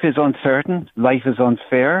 life is uncertain, life is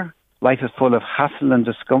unfair, life is full of hassle and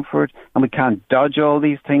discomfort, and we can't dodge all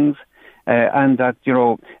these things. And that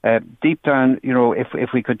deep down,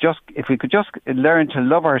 if we could just learn to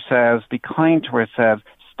love ourselves, be kind to ourselves,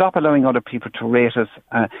 stop allowing other people to rate us,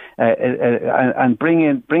 and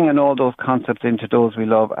bring in all those concepts into those we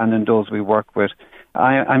love and in those we work with,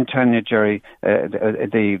 I'm telling you, Jerry,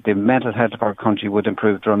 the mental health of our country would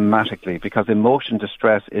improve dramatically, because emotion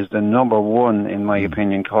distress is the number one, in my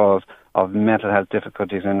opinion, cause of mental health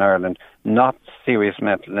difficulties in Ireland, not serious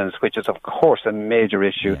mental illness, which is of course a major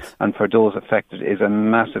issue, yes, and for those affected is a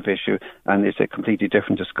massive issue, and it's a completely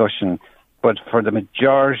different discussion. But for the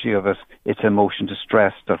majority of us, it's emotion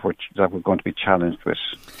distress that we're going to be challenged with.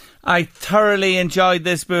 I thoroughly enjoyed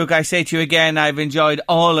this book. I say to you again, I've enjoyed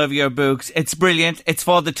all of your books. It's brilliant. It's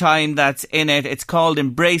for the time that's in it. It's called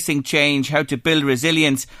Embracing Change, How to Build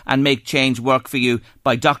Resilience and Make Change Work for You,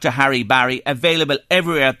 by Dr. Harry Barry. Available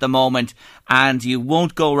everywhere at the moment. And you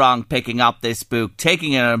won't go wrong picking up this book,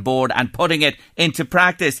 taking it on board and putting it into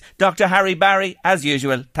practice. Dr. Harry Barry, as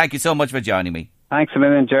usual, thank you so much for joining me. Thanks a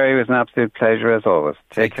million, Jerry. It was an absolute pleasure as always.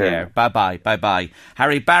 Take care. Bye-bye. Bye-bye.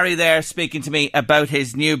 Harry Barry there speaking to me about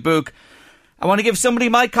his new book. I want to give somebody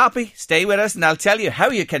my copy. Stay with us and I'll tell you how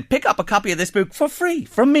you can pick up a copy of this book for free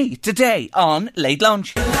from me today on Late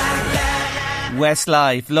Lunch.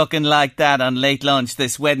 Westlife looking like that on Late Lunch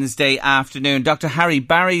this Wednesday afternoon. Dr. Harry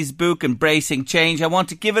Barry's book, Embracing Change. I want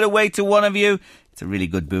to give it away to one of you. It's a really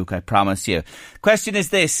good book, I promise you. Question is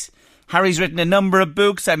this. Harry's written a number of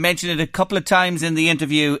books. I mentioned it a couple of times in the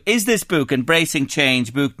interview. Is this book, Embracing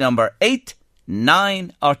Change, book number 8,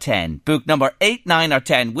 9 or 10? Book number 8, 9 or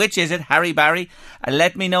 10. Which is it, Harry Barry?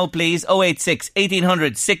 Let me know, please. 086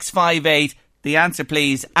 1800 658. The answer,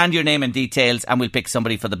 please, and your name and details, and we'll pick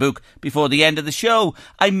somebody for the book before the end of the show.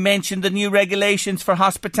 I mentioned the new regulations for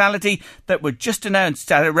hospitality that were just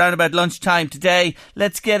announced at around about lunchtime today.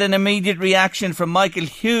 Let's get an immediate reaction from Michael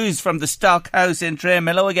Hughes from the Stock House in Trim.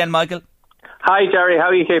 Hello again, Michael. Hi, Jerry. How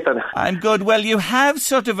are you keeping? I'm good. Well, you have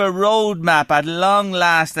sort of a roadmap at long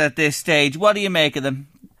last at this stage. What do you make of them?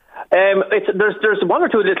 There's one or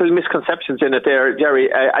two little misconceptions in it there, Jerry.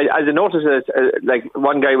 I noticed that like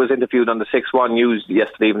one guy was interviewed on the 6-1 news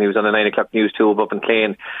yesterday evening. He was on the 9 o'clock news tube up in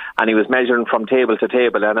Clane, and he was measuring from table to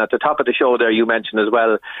table. And at the top of the show there, you mentioned as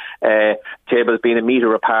well tables being a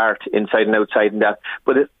metre apart inside and outside and that.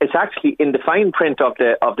 But it's actually in the fine print of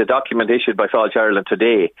the document issued by Fáilte Ireland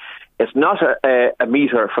today. It's not a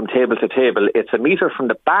metre from table to table. It's a metre from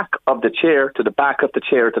the back of the chair to the back of the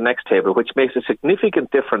chair at the next table, which makes a significant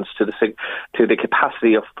difference to the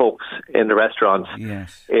capacity of folks in the restaurants.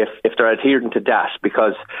 Yes. If they're adhering to that,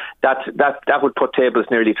 because that would put tables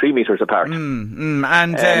nearly 3 metres apart.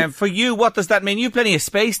 And for you, what does that mean? You've plenty of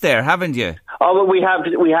space there, haven't you? Oh, well, we have.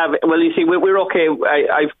 Well, you see, we're okay.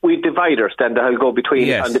 We have dividers then that'll go between,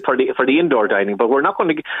 yes, for the indoor dining, but we're not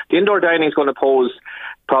going to. The indoor dining is going to pose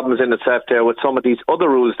problems in itself there with some of these other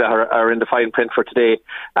rules that are in the fine print for today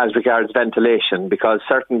as regards ventilation, because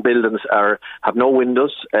certain buildings have no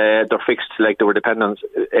windows. They're fixed like they were dependent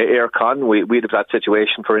on aircon. We'd have that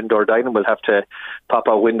situation for indoor dining. We'll have to pop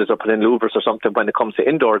our windows up in louvers or something when it comes to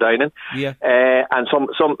indoor dining. Yeah. And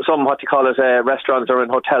some what you call it, restaurants or in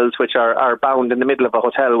hotels which are bound in the middle of a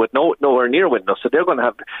hotel with nowhere near windows, so they're going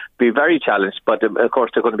to be very challenged. But of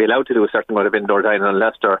course they're going to be allowed to do a certain amount of indoor dining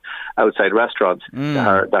unless they're outside restaurants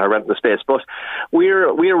that are renting the space. But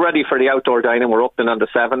we're ready for the outdoor dining. We're opening on the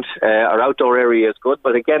 7th. Our outdoor area is good,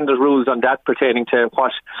 but again there's rules on that pertaining to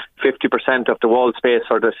what 50% of the wall space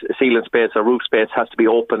or the ceiling space or roof space has to be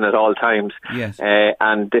open at all times. Yes.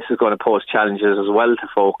 And this is going to pose challenges as well to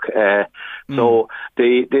folk. So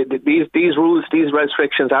these rules, these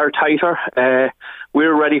restrictions are tighter.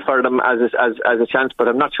 We're ready for them as a chance, but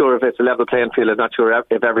I'm not sure if it's a level playing field. I'm not sure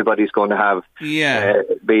if everybody's going to have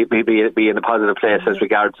be in a positive place as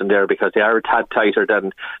regards them there, because they are a tad tighter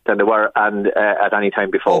than they were and at any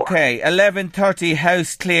time before. Okay, 11:30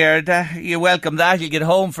 house cleared. You welcome that. You'll get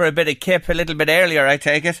home for a bit of kip a little bit earlier, I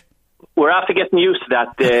take it. We're after getting used to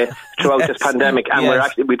that throughout this pandemic, and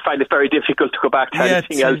we'd find it very difficult to go back to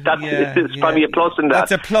anything else. It's probably a plus in that.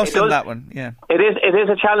 That's a plus in that one, yeah. It is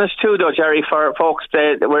a challenge too, though, Jerry, for folks.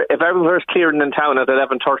 If everywhere's clearing in town at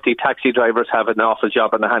 11:30, taxi drivers have an awful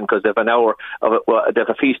job on the hand, because they've an hour of it. Well, they've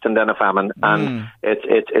a feast and then a famine, and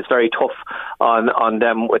it's very tough on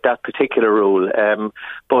them with that particular rule.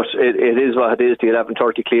 But it is what it is. The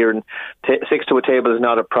 11:30 clearing, 6 to a table is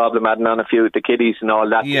not a problem. Adding on a few the kiddies and all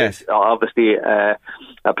that. Yes. Obviously a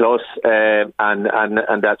plus, and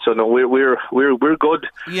that. So no, we're good.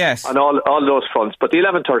 Yes. On all those fronts. But the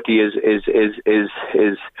 11:30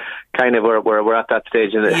 is kind of where we're at that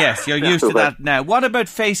stage. Yes, you're used to that now. What about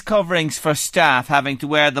face coverings for staff, having to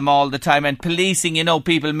wear them all the time, and policing?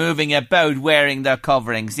 People moving about wearing their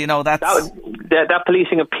coverings. That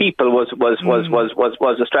policing of people was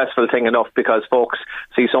a stressful thing enough, because folks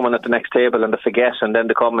see someone at the next table and they forget, and then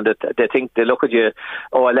they come and they look at you.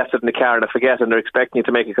 Oh, I left it in the car and I forget, and they're expecting you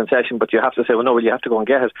to make a concession, but you have to say, well, no, you have to go and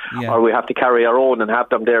get it, or we have to carry our own and have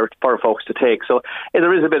them there for folks to take. So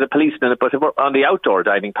there is a bit of policing in it, but if we're on the outdoor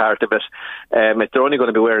dining part of it, if they're only going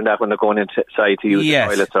to be wearing that when they're going inside to use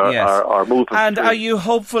the toilets or moving. And are you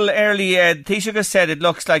hopeful early? Taoiseach said it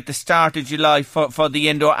looks like the start of July for the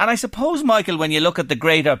indoor, and I suppose, Michael, when you look at the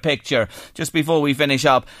greater picture, just before we finish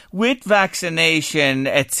up, with vaccination,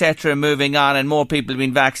 etc., moving on and more people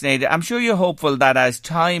being vaccinated, I'm sure you're hopeful that as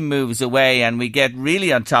time moves away and we get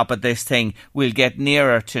really on top of this thing, we'll get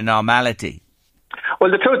nearer to normality. Well,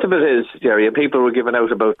 the truth of it is, Jerry, and people were giving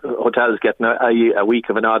out about hotels getting a week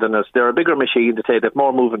of an oddness. They're a bigger machine to say they've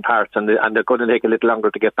more moving parts, and they're going to take a little longer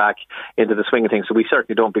to get back into the swing of things. So we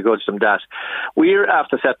certainly don't begrudge them that. We're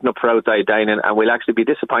after setting up for outside dining, and we'll actually be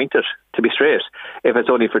disappointed, to be straight, if it's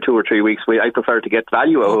only for 2 or 3 weeks. I prefer to get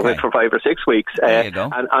value out of it for 5 or 6 weeks, and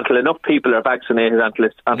until enough people are vaccinated, until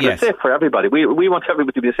it's safe for everybody. We want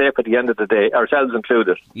everybody to be safe at the end of the day, ourselves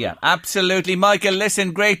included. Yeah, absolutely. Michael,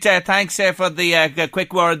 listen, great. Thanks for the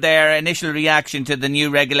quick word there, initial reaction to the new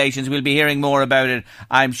regulations. We'll be hearing more about it,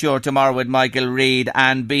 I'm sure, tomorrow with Michael Reid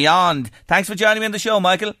and beyond. Thanks for joining me on the show,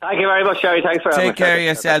 Michael. Thank you very much, Sherry. Thanks for having me. Take care of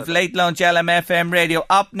yourself. Late Lunch, LMFM Radio.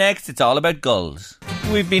 Up next, it's all about gulls.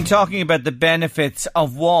 We've been talking about the benefits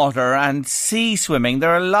of water and sea swimming. There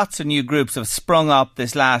are lots of new groups have sprung up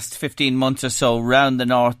this last 15 months or so around the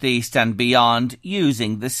northeast and beyond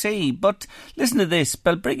using the sea. But listen to this,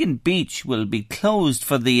 Balbriggan Beach will be closed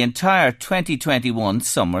for the entire 2021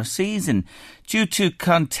 summer season due to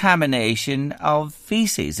contamination of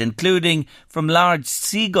faeces, including from large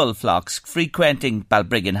seagull flocks frequenting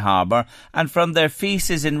Balbriggan Harbour and from their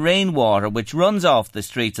faeces in rainwater which runs off the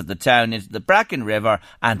streets of the town into the Bracken River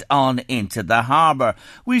and on into the harbour.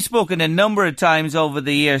 We've spoken a number of times over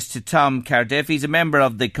the years to Tom Cardiff. He's a member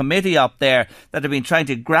of the committee up there that have been trying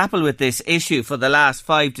to grapple with this issue for the last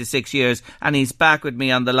 5 to 6 years, and he's back with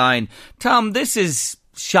me on the line. Tom, this is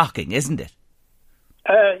shocking, isn't it?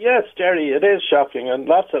 Yes, Jerry, it is shocking, and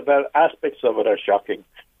lots of aspects of it are shocking.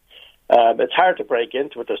 It's hard to break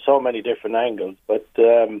into it. There's so many different angles. But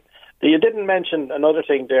you didn't mention another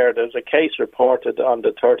thing there. There's a case reported on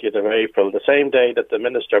the 30th of April, the same day that the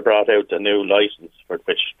Minister brought out the new licence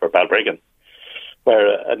for Balbriggan,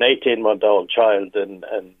 where an 18-month-old child in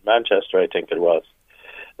Manchester, I think it was,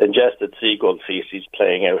 ingested seagull faeces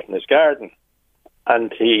playing out in his garden.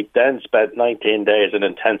 And he then spent 19 days in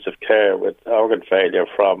intensive care with organ failure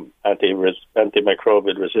from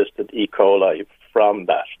antimicrobial-resistant E. coli from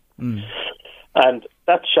that. And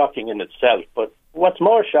that's shocking in itself. But what's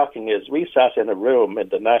more shocking is we sat in a room in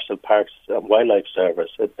the National Parks and Wildlife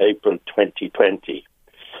Service in April 2020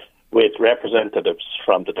 with representatives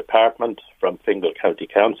from the department, from Fingal County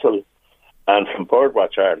Council and from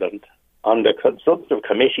Birdwatch Ireland on the consultative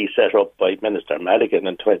committee set up by Minister Madigan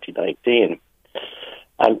in 2019.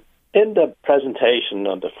 And in the presentation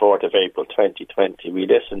on the 4th of April 2020, we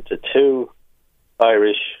listened to two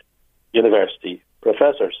Irish university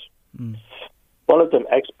professors. One of them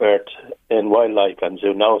expert in wildlife and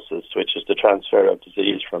zoonosis, which is the transfer of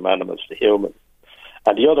disease from animals to humans,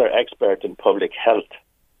 and the other expert in public health,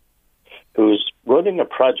 who's running a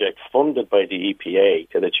project funded by the EPA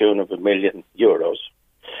to the tune of €1 million,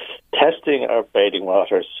 testing our bathing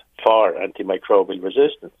waters for antimicrobial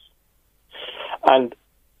resistance. And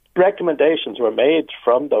recommendations were made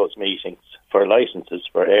from those meetings for licences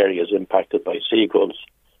for areas impacted by seagulls,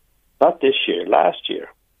 not this year, last year.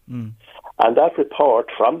 And that report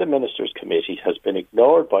from the Ministers' Committee has been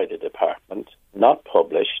ignored by the department, not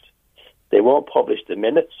published. They won't publish the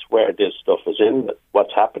minutes where this stuff is in,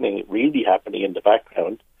 what's happening, really happening in the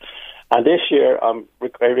background. And this year, I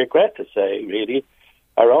regret to say, really,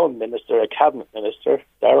 our own minister, a cabinet minister,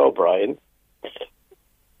 Darragh O'Brien,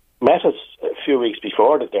 met us a few weeks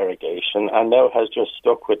before the derogation and now has just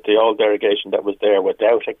stuck with the old derogation that was there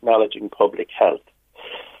without acknowledging public health.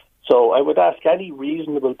 So I would ask any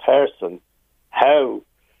reasonable person how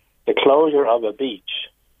the closure of a beach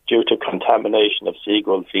due to contamination of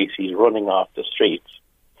seagull feces running off the streets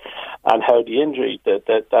and how the injury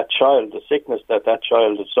that child, the sickness that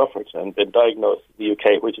child has suffered and been diagnosed in the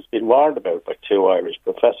UK, which has been warned about by two Irish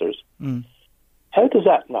professors, how does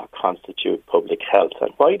that not constitute public health?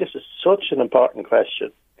 And why this is such an important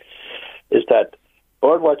question is that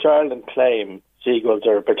Birdwatch Ireland claim seagulls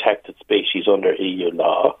are a protected species under EU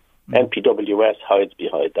law. NPWS hides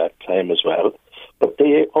behind that claim as well. But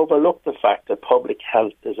they overlook the fact that public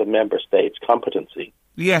health is a member state's competency.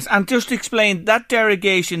 Yes, and just explain that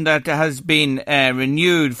derogation that has been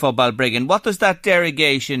renewed for Balbriggan. What does that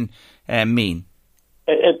derogation mean?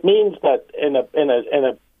 It means that in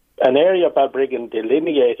an area of Balbriggan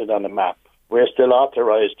delineated on a map, we're still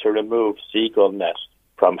authorised to remove seagull nests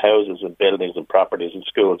from houses and buildings and properties and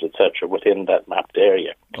schools, etc., within that mapped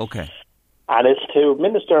area. Okay. And it's to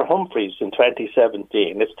Minister Humphreys in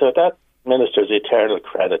 2017. It's to that minister's eternal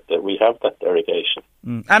credit that we have that derogation.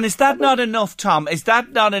 And is that not enough, Tom? Is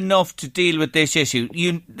that not enough to deal with this issue?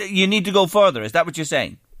 You need to go further. Is that what you're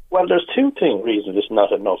saying? Well, there's two reasons it's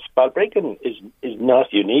not enough. Balbriggan is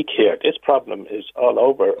not unique here. This problem is all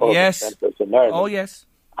over the centres in Ireland. Oh, yes.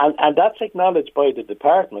 And that's acknowledged by the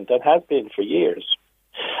department and has been for years.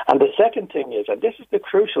 And the second thing is, and this is the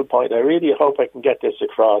crucial point, I really hope I can get this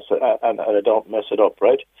across and I don't mess it up,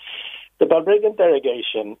 right? The Balbriggan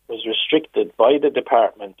derogation was restricted by the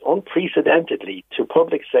department unprecedentedly to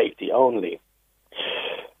public safety only,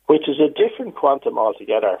 which is a different quantum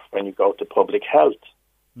altogether when you go to public health.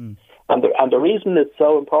 And the reason it's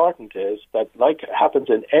so important is that, like happens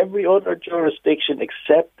in every other jurisdiction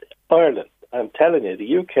except Ireland, I'm telling you,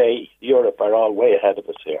 the UK, Europe are all way ahead of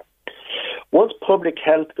us here. Once public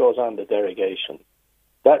health goes on the derogation,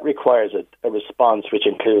 that requires a response which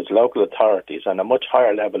includes local authorities and a much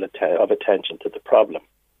higher level of attention to the problem.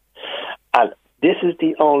 And this is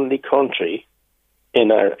the only country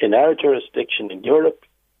in our jurisdiction in Europe,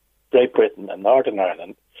 Great Britain and Northern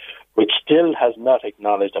Ireland which still has not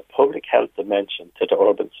acknowledged a public health dimension to the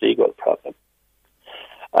urban seagull problem.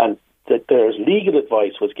 And that there's legal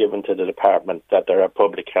advice was given to the department that there are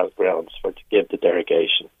public health grounds to give the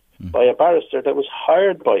derogation by a barrister that was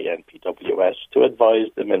hired by NPWS to advise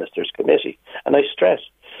the Ministers' Committee. And I stress,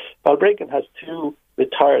 Balbriggan has two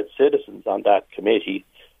retired citizens on that committee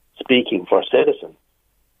speaking for citizens.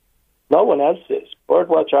 No one else is.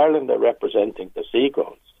 Birdwatch Ireland are representing the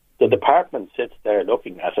seagulls. The department sits there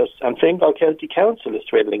looking at us, and Fingal County Council is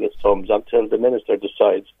twiddling its thumbs until the minister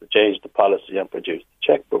decides to change the policy and produce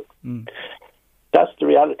the chequebook. That's the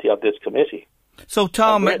reality of this committee. So,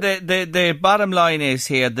 Tom, the bottom line is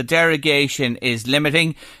here, the derogation is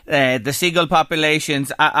limiting the seagull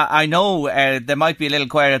populations. I know they might be a little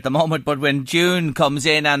quiet at the moment, but when June comes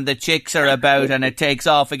in and the chicks are about and it takes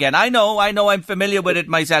off again, I know, I'm familiar with it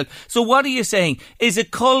myself. So what are you saying? Is a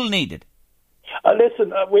cull needed?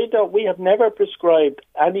 Listen, we have never prescribed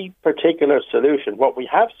any particular solution. What we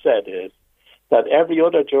have said is that every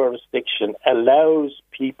other jurisdiction allows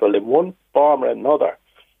people in one form or another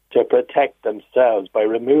to protect themselves by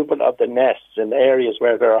removal of the nests in areas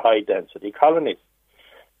where there are high-density colonies.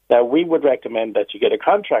 Now, we would recommend that you get a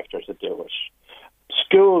contractor to do it.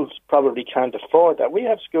 Schools probably can't afford that. We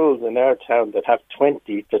have schools in our town that have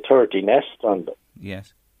 20 to 30 nests on them.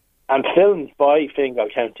 Yes. And filmed by Fingal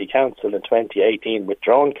County Council in 2018 with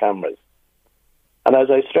drone cameras. And as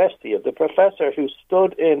I stressed to you, the professor who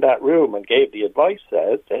stood in that room and gave the advice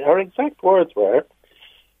said, her exact words were,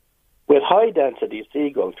 with high-density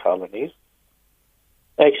seagull colonies,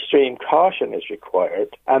 extreme caution is required,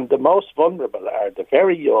 and the most vulnerable are the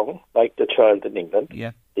very young, like the child in England,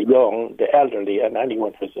 the young, the elderly, and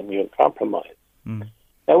anyone who's immune compromised.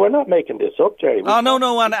 Now, we're not making this up, Jerry.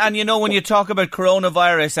 No, and you know, when you talk about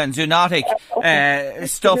coronavirus and zoonotic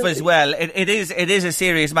stuff as well, it is a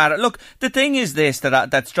serious matter. Look, the thing is this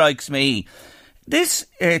that strikes me. This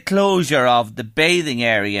closure of the bathing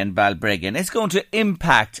area in Balbriggan is going to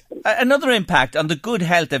impact, another impact on the good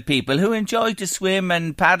health of people who enjoy to swim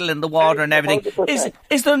and paddle in the water and everything.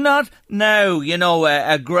 Is there not now, you know,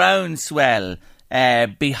 a groundswell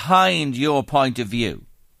behind your point of view?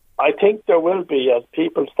 I think there will be as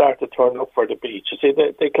people start to turn up for the beach. You see,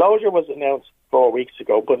 the closure was announced 4 weeks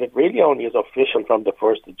ago, but it really only is official from the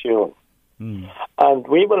 1st of June. And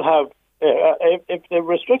we will have, if the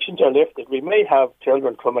restrictions are lifted, we may have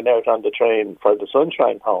children coming out on the train for the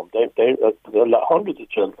Sunshine Home. There are hundreds of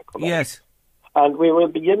children coming out. And we will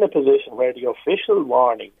be in a position where the official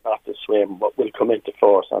warning not to swim will come into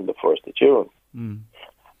force on the 1st of June.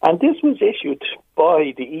 And this was issued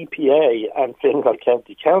by the EPA and Fingal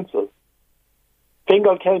County Council.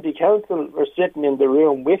 Fingal County Council were sitting in the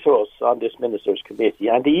room with us on this Ministers' Committee,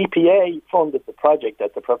 and the EPA funded the project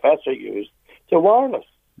that the professor used to warn us.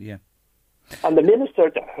 And the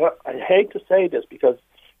Minister, I hate to say this because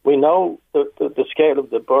we know the scale of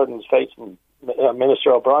the burdens facing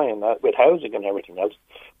Minister O'Brien with housing and everything else,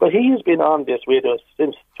 but he has been on this with us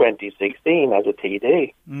since 2016 as a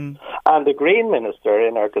TD. And the Green Minister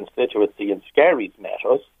in our constituency in Skerries met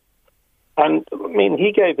us, and I mean,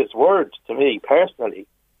 he gave his word to me personally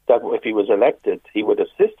that if he was elected, he would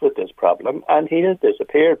assist with this problem, and he has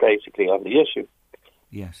disappeared basically on the issue.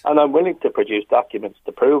 And I'm willing to produce documents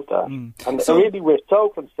to prove that. And really, we're so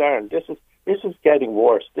concerned. This is getting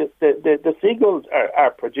worse. The seagulls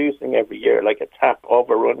are producing every year like a tap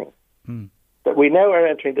overrunning. But we now are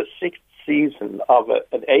entering the 6th season of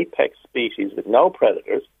an apex species with no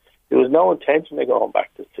predators, who has no intention of going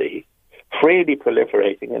back to sea, freely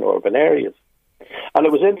proliferating in urban areas. And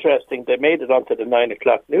it was interesting, they made it onto the 9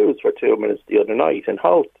 o'clock news for 2 minutes the other night in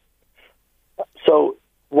Holt. So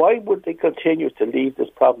why would they continue to leave this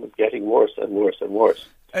problem getting worse and worse and worse?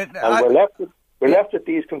 And we're left with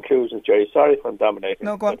these conclusions, Jerry. Sorry if I'm dominating.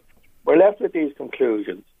 No, go on. We're left with these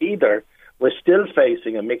conclusions. Either we're still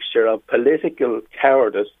facing a mixture of political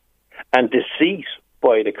cowardice and deceit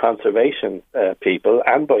by the conservation people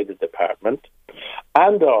and by the department,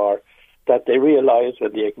 and or that they realise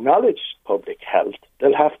when they acknowledge public health,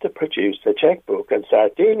 they'll have to produce a checkbook and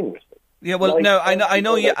start dealing with it. Yeah, well, no, I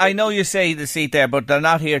know you say the seat there, but they're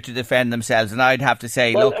not here to defend themselves, and I'd have to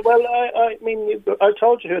say, look. Well, I mean, I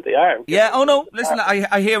told you who they are. Yeah. Oh no. Listen,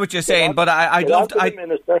 I hear what you're saying, but I'd love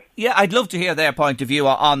to hear their point of view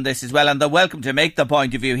on this as well, and they're welcome to make the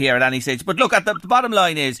point of view here at any stage. But look, the bottom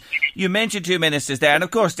line is, you mentioned 2 ministers there, and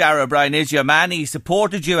of course, Darragh O'Brien is your man. He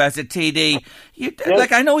supported you as a TD.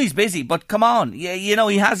 Like, I know he's busy, but come on, you know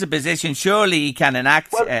he has a position. Surely he can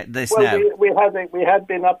enact this now. We had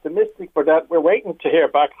been optimistic for that. We're waiting to hear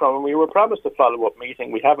back from him. We were promised a follow-up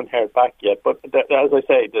meeting. We haven't heard back yet. But as I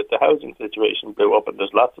say, the housing situation blew up, and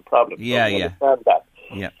there's lots of problems. Understand that.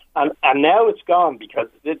 And now it's gone because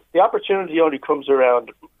the opportunity only comes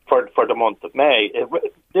around for the month of May.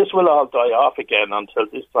 This will all die off again until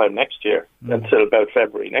this time next year, until about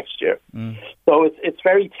February next year. So it's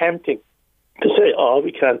very tempting to say,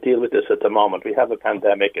 we can't deal with this at the moment. We have a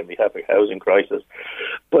pandemic and we have a housing crisis.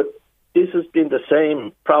 But this has been the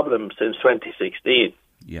same problem since 2016.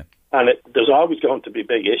 And there's always going to be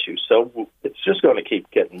big issues. So it's just going to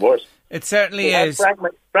keep getting worse. It certainly is.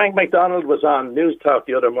 Frank MacDonald was on News Talk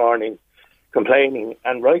the other morning complaining,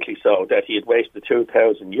 and rightly so, that he had wasted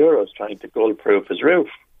 €2,000 trying to gull-proof his roof.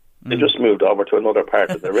 They just moved over to another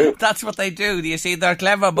part of the roof. That's what they do. You see, they're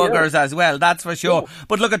clever buggers as well, that's for sure.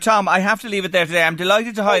 But look at Tom, I have to leave it there today. I'm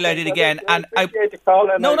delighted to highlight it again. And I appreciate the call.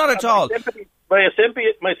 No, not at all. My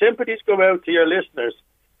sympathies go out to your listeners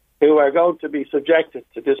who are going to be subjected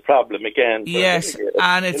to this problem again. Yes,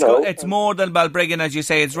 and it's more than Balbriggan, as you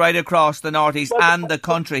say. It's right across the northeast and the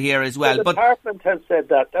country here as well. The department has said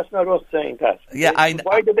that. That's not us saying that. Yeah,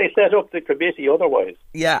 why did they set up the committee otherwise?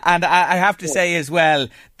 Yeah, and I have to say as well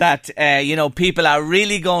that, people are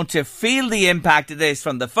really going to feel the impact of this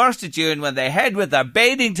from the 1st of June when they head with their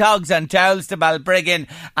bathing togs and towels to Balbriggan,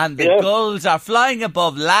 and the gulls are flying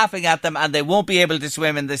above laughing at them, and they won't be able to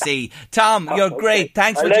swim in the sea. Tom, you're great.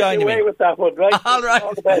 Thanks for joining joining me. With that one, right? All right.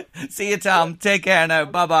 All the best. See you, Tom. Take care now.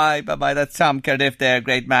 Bye-bye. Bye-bye. That's Tom Cardiff there.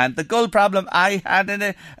 Great man. The gull problem, I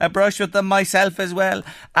had a brush with them myself as well.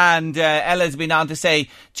 And Ella's been on to say,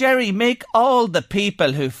 Jerry, make all the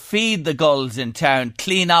people who feed the gulls in town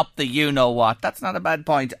clean up the you-know-what. That's not a bad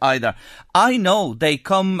point either. I know they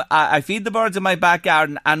come, I feed the birds in my back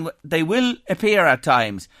garden and they will appear at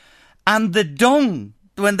times. And the dung,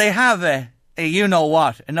 when they have a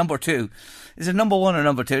you-know-what, a number 2. Is it number 1 or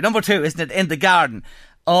number 2? Number 2, isn't it, in the garden?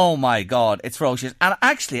 Oh my God, it's ferocious. And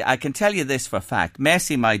actually, I can tell you this for a fact.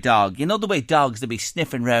 Messi, my dog, you know the way dogs, they be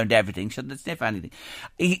sniffing round everything, shouldn't they sniff anything?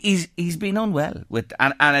 He's been unwell with,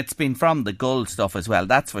 and it's been from the gull stuff as well,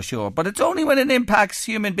 that's for sure. But it's only when it impacts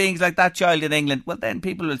human beings like that child in England, well then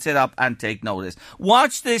people will sit up and take notice.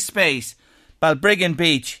 Watch this space. Balbriggan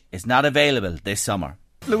Beach is not available this summer.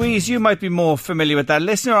 Louise, you might be more familiar with that.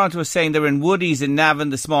 Listener on to us saying they were in Woody's in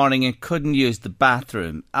Navan this morning and couldn't use the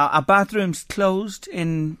bathroom. Are bathrooms closed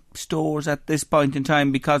in stores at this point in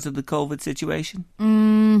time because of the COVID situation?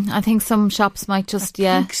 I think some shops might just,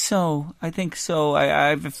 I think so. I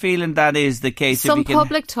have a feeling that is the case. Some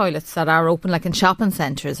public toilets that are open, like in shopping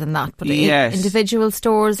centres and that, but individual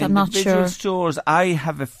stores, I'm not sure. Individual stores, I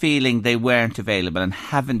have a feeling they weren't available and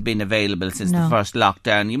haven't been available since the first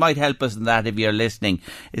lockdown. You might help us in that if you're listening.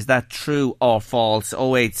 Is that true or false?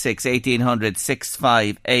 086 1800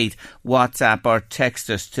 658. WhatsApp or text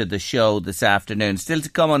us to the show this afternoon. Still to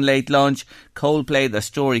come on Late Lunch, Coldplay, The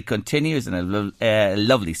Story Continues, and a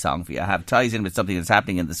lovely song for you. I have ties in with something that's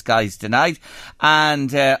happening in the skies tonight.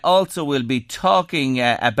 And also we'll be talking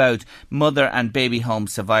about mother and baby home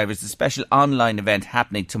survivors, a special online event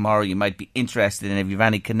happening tomorrow. You might be interested in if you have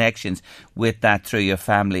any connections with that through your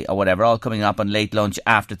family or whatever. All coming up on Late Lunch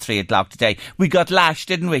after 3 o'clock today. We got lashed,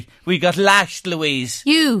 didn't we? We got lashed, Louise.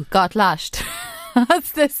 You got lashed.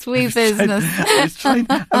 That's this wee business. I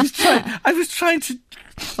was trying to.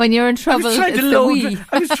 When you're in trouble, I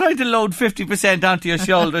was trying to load 50% onto your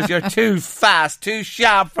shoulders. You're too fast, too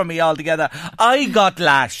sharp for me altogether. I got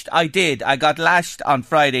lashed. I did. I got lashed on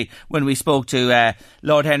Friday when we spoke to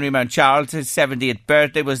Lord Henry Mount Charles. His 70th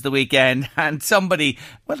birthday was the weekend, and somebody,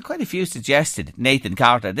 well, quite a few suggested Nathan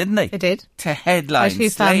Carter, didn't they? They did. To headline Quite a few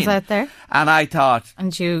fans out there. And I thought...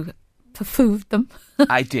 And you poo-pooed them.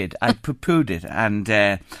 I did. I poo-pooed it. And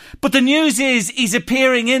but the news is he's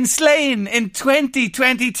appearing in Slane in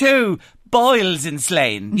 2022. Boyles in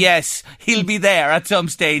Slane. Yes, he'll be there at some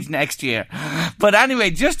stage next year. But anyway,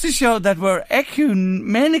 just to show that we're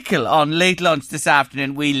ecumenical on Late Lunch this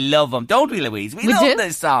afternoon, we love them, don't we, Louise? We love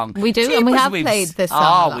this song. We do, and we have played this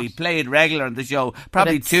song. We play it regular on the show.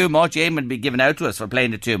 Probably too much. Aim would be given out to us for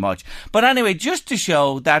playing it too much. But anyway, just to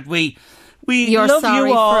show that we love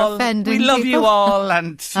you all. We love you all,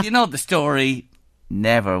 and you know the story.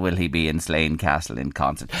 Never will he be in Slane Castle in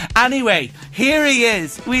concert. Anyway, here he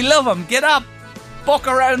is. We love him. Get up. Buck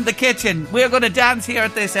around the kitchen. We're going to dance here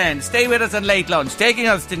at this end. Stay with us on Late Lunch. Taking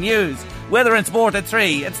us to news, weather and sport at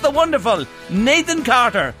 3. It's the wonderful Nathan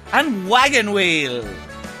Carter and Wagon Wheel.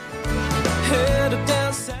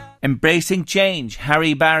 Embracing Change.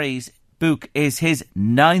 Harry Barry's book is his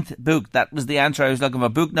 9th book. That was the answer I was looking for.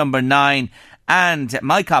 Book number 9. And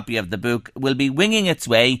my copy of the book will be winging its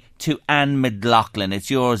way to Anne McLaughlin. It's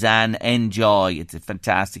yours, Anne. Enjoy. It's a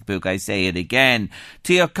fantastic book. I say it again.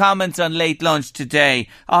 To your comments on Late Lunch today.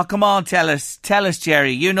 Oh, come on, tell us,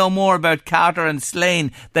 Jerry. You know more about Carter and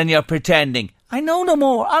Slane than you're pretending. I know no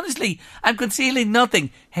more. Honestly, I'm concealing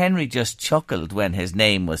nothing. Henry just chuckled when his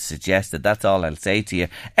name was suggested. That's all I'll say to you.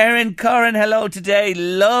 Erin Curran, hello today.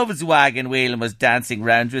 Loves Wagon Wheel and was dancing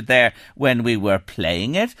round with there when we were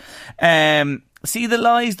playing it. See the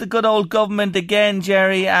lies, the good old government again,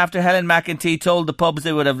 Jerry, after Helen McEntee told the pubs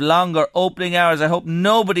they would have longer opening hours. I hope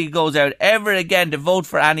nobody goes out ever again to vote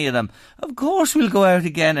for any of them. Of course we'll go out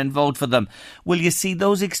again and vote for them. Will you see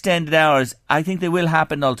those extended hours? I think they will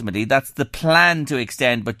happen ultimately. That's the plan to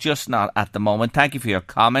extend, but just not at the moment. Thank you for your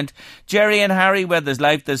comment. Jerry and Harry, where there's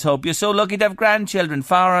life, there's hope. You're so lucky to have grandchildren,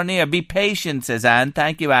 far or near. Be patient, says Anne.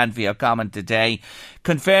 Thank you, Anne, for your comment today.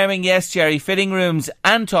 Confirming, yes, Jerry, fitting rooms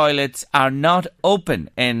and toilets are not open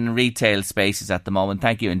in retail spaces at the moment.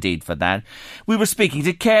 Thank you indeed for that. We were speaking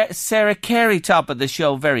to Sarah Carey, top of the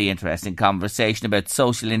show. Very interesting conversation about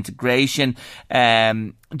social integration.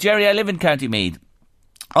 Jerry, I live in County Meath.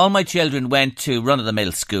 All my children went to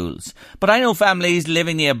run-of-the-mill schools, but I know families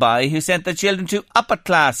living nearby who sent their children to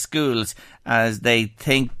upper-class schools as they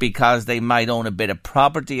think because they might own a bit of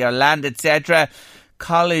property or land, etc.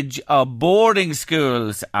 college or boarding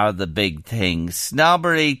schools are the big things.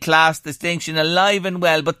 Snobbery, class distinction, alive and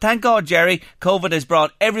well. But thank God, Jerry, COVID has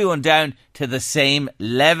brought everyone down to the same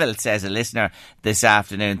level, says a listener this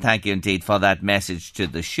afternoon. Thank you indeed for that message to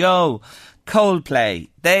the show. Coldplay,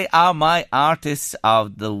 they are my artists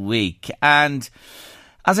of the week. And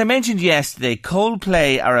as I mentioned yesterday,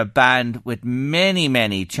 Coldplay are a band with many,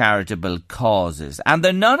 many charitable causes. And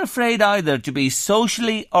they're not afraid either to be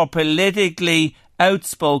socially or politically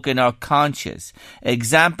outspoken or conscious,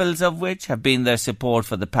 examples of which have been their support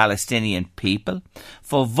for the Palestinian people,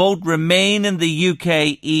 for Vote Remain in the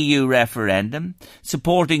UK EU referendum,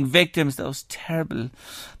 supporting victims, those terrible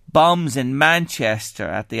bombs in Manchester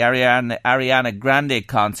at the Ariana Grande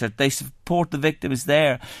concert. They support the victims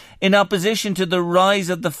there. In opposition to the rise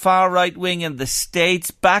of the far right wing in the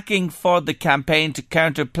States, backing for the campaign to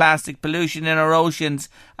counter plastic pollution in our oceans,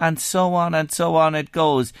 and so on it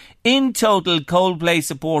goes. In total, Coldplay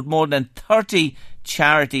support more than 30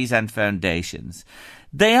 charities and foundations.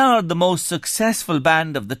 They are the most successful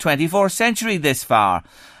band of the 24th century this far,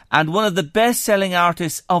 and one of the best-selling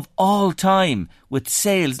artists of all time, with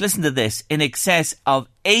sales, listen to this, in excess of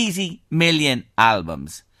 80 million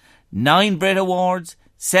albums. 9 Brit Awards,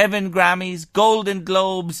 7 Grammys, Golden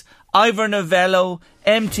Globes, Ivor Novello,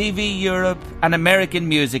 MTV Europe and American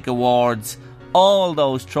Music Awards. All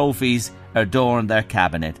those trophies adorn their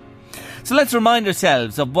cabinet. So let's remind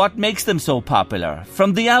ourselves of what makes them so popular.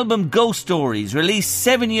 From the album Ghost Stories, released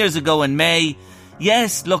 7 years ago in May,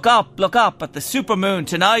 yes, look up at the supermoon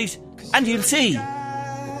tonight and you'll see.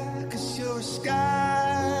 'Cause you're a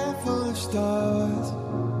sky full of stars.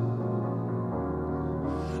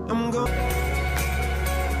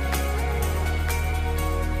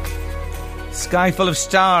 Sky Full of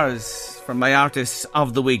Stars from my artists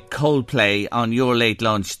of the week, Coldplay, on your late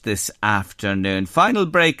lunch this afternoon. Final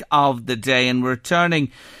break of the day, and we're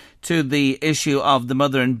turning to the issue of the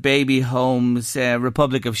mother and baby homes.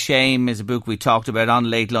 Republic of Shame is a book we talked about on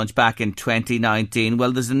Late Lunch back in 2019.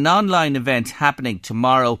 Well, there's an online event happening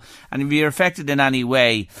tomorrow, and if you're affected in any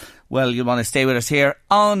way, well, you'll want to stay with us here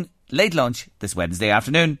on Late Lunch this Wednesday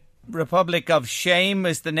afternoon. Republic of Shame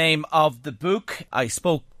is the name of the book. I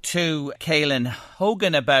spoke to Caelan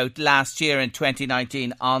Hogan about last year in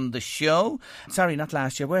 2019 on the show. Sorry, not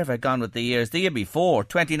last year. Where have I gone with the years? The year before,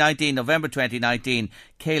 2019, November 2019,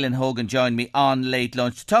 Caelan Hogan joined me on Late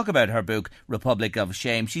Lunch to talk about her book, Republic of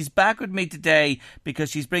Shame. She's back with me today because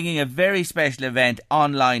she's bringing a very special event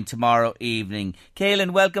online tomorrow evening.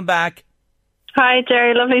 Caelan, welcome back. Hi,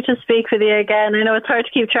 Jerry. Lovely to speak with you again. I know it's hard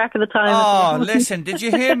to keep track of the time. Oh, listen, did you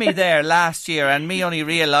hear me there last year and me only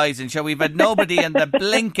realising, sure, we've had nobody in the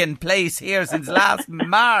blinking place here since last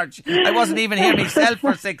March. I wasn't even here myself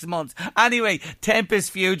for 6 months. Anyway,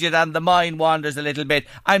 Tempest Fugit and the mind wanders a little bit.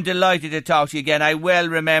 I'm delighted to talk to you again. I well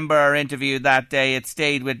remember our interview that day. It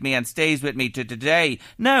stayed with me and stays with me to today.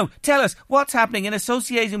 Now, tell us, what's happening in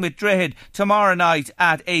association with Droichead tomorrow night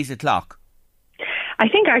at 8 o'clock? I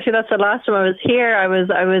think actually that's the last time I was here. I was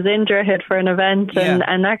in Droichead for an event,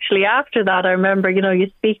 and actually after that, I remember, you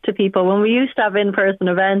speak to people when we used to have in-person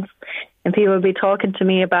events, and people would be talking to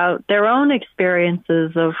me about their own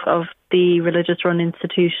experiences of the religious-run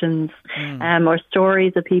institutions, or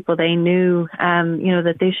stories of people they knew,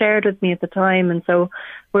 that they shared with me at the time. And so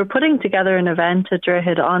we're putting together an event at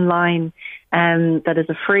Droichead online, that is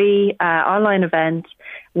a free online event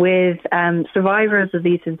with survivors of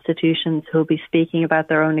these institutions who will be speaking about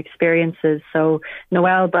their own experiences. So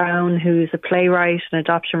Noelle Brown, who's a playwright and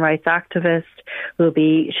adoption rights activist, will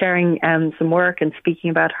be sharing some work and speaking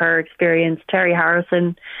about her experience. Terry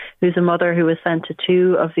Harrison, who's a mother who was sent to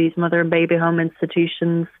 2 of these mother and baby home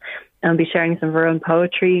institutions, and will be sharing some of her own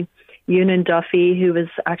poetry. Ewan Duffy, who was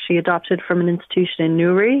actually adopted from an institution in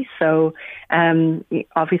Newry. So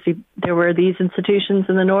obviously there were these institutions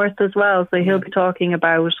in the north as well. So he'll be talking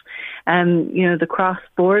about, the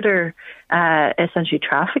cross-border, essentially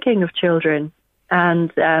trafficking of children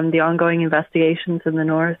and the ongoing investigations in the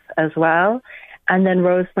north as well. And then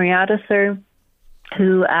Rosemary Addisor,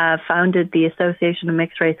 who founded the Association of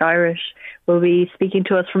Mixed Race Irish, will be speaking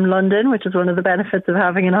to us from London, which is one of the benefits of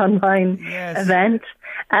having an online event,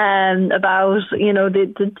 about,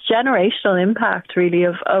 the generational impact really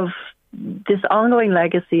of this ongoing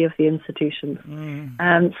legacy of the institutions.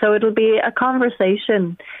 So it'll be a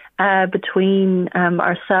conversation between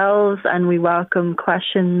ourselves, and we welcome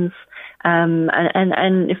questions, and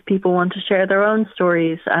if people want to share their own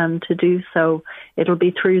stories, to do so. It'll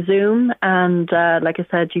be through Zoom, and like I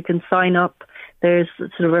said, you can sign up. There's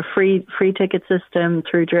sort of a free ticket system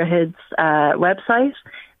through Droichead's website,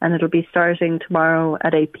 and it'll be starting tomorrow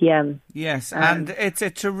at 8 p.m. Yes, and it's a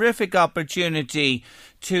terrific opportunity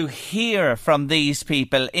to hear from these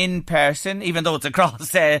people in person, even though it's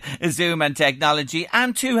across Zoom and technology,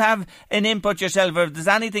 and to have an input yourself. If there's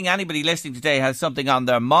anything anybody listening today has something on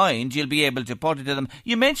their mind, you'll be able to put it to them.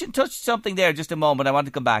 You touched something there just a moment. I want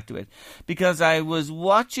to come back to it because I was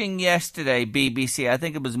watching yesterday BBC, I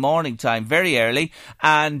think it was morning time, very early,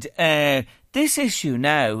 and this issue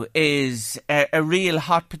now is a real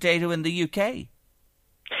hot potato in the UK.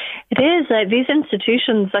 It is. These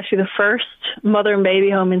institutions, actually the first mother and baby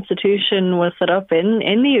home institution was set up in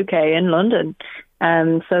the UK, in London.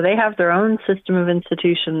 So they have their own system of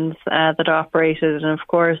institutions that operated. And of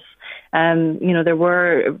course,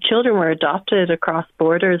 children were adopted across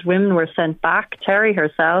borders. Women were sent back. Terry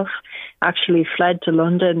herself actually fled to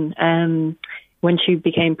London when she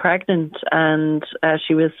became pregnant, and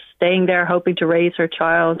she was staying there hoping to raise her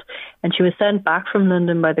child, and she was sent back from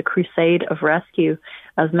London by the Crusade of Rescue,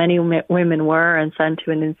 as many women were, and sent to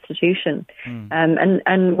an institution.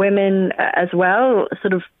 And women as well,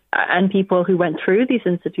 and people who went through these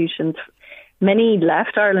institutions, many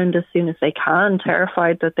left Ireland as soon as they can,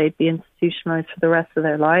 terrified that they'd be institutionalised for the rest of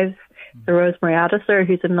their lives. So Rosemary Addisler,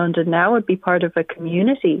 who's in London now, would be part of a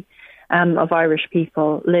community of Irish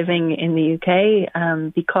people living in the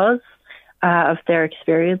UK because of their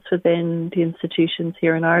experience within the institutions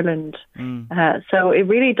here in Ireland. So it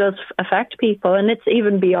really does affect people, and it's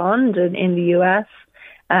even beyond in the US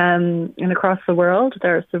and across the world.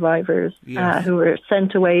 There are survivors who were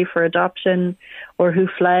sent away for adoption or who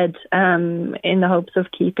fled in the hopes of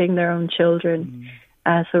keeping their own children.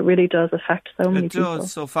 So it really does affect so many people. It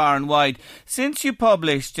does, so far and wide. Since you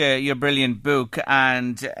published your brilliant book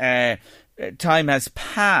and time has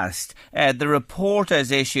passed, the report has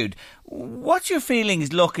issued, what's your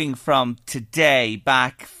feelings looking from today,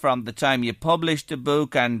 back from the time you published the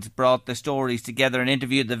book and brought the stories together and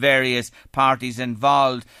interviewed the various parties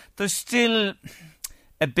involved? There's still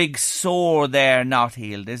a big sore there not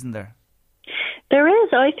healed, isn't there? There is.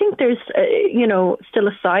 I think there's, still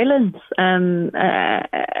a silence,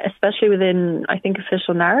 especially within, I think,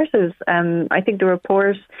 official narratives. I think the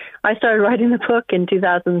report, I started writing the book in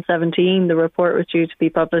 2017. The report was due to be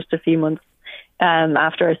published a few months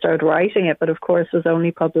after I started writing it, but of course was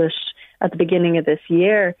only published at the beginning of this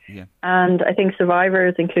year. Yeah. And I think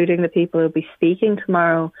survivors, including the people who'll be speaking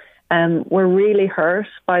tomorrow, were really hurt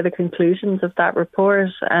by the conclusions of that report,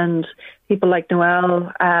 and people like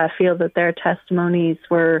Noelle feel that their testimonies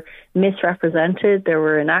were misrepresented. There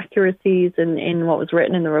were inaccuracies in what was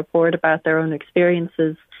written in the report about their own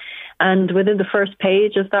experiences. And within the first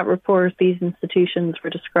page of that report, these institutions were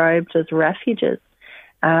described as refuges,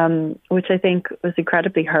 which I think was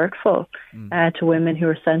incredibly hurtful to women who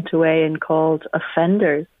were sent away and called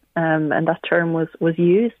offenders. And that term was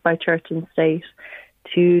used by church and state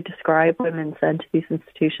to describe women sent to these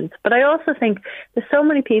institutions. But I also think there's so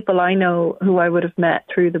many people I know who I would have met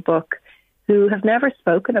through the book who have never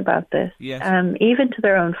spoken about this, even to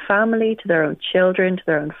their own family, to their own children, to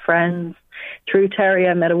their own friends. Through Terry,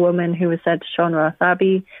 I met a woman who was sent to Sean Ross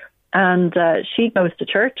Abbey, and she goes to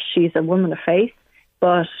church. She's a woman of faith,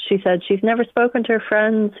 but she said she's never spoken to her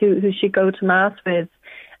friends who she'd go to Mass with,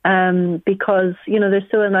 because, there's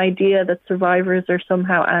still an idea that survivors are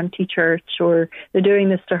somehow anti-church or they're doing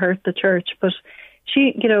this to hurt the church. But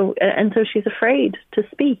she, and so she's afraid to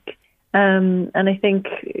speak. And I think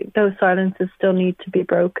those silences still need to be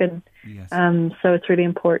broken. Yes. So it's really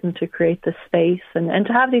important to create this space and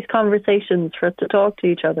to have these conversations, for us to talk to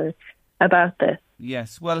each other about this.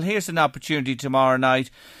 Yes, well, here's an opportunity tomorrow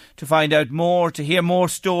night to find out more, to hear more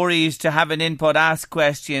stories, to have an input, ask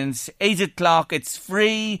questions. 8 o'clock, it's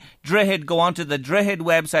free. Droichead, go onto the Droichead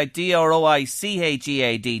website,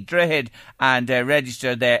 DROICHEAD, Droichead, and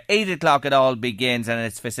register there. 8 o'clock it all begins, and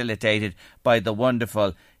it's facilitated by the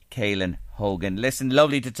wonderful Caelan Hogan. Listen,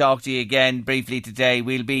 lovely to talk to you again briefly today.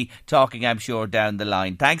 We'll be talking, I'm sure, down the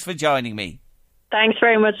line. Thanks for joining me. Thanks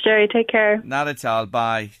very much, Jerry. Take care. Not at all.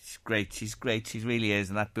 Bye. She's great. She's great. She really is.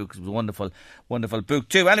 And that book was a wonderful, wonderful book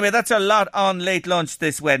too. Anyway, that's a lot on Late Lunch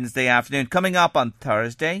this Wednesday afternoon. Coming up on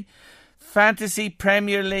Thursday, Fantasy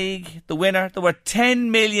Premier League, the winner. There were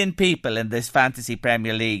 10 million people in this Fantasy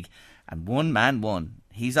Premier League, and one man won.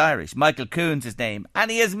 He's Irish. Michael Coon's his name.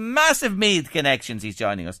 And he has massive Meath connections. He's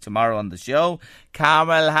joining us tomorrow on the show.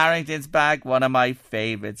 Carmel Harrington's back. One of my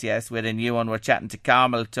favourites, yes, with a new one. We're chatting to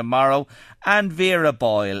Carmel tomorrow. And Vera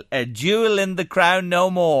Boyle. A jewel in the crown,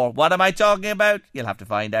 no more. What am I talking about? You'll have to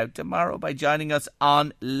find out tomorrow by joining us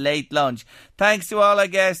on Late Lunch. Thanks to all our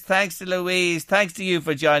guests. Thanks to Louise. Thanks to you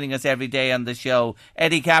for joining us every day on the show.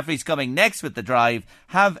 Eddie Caffrey's coming next with The Drive.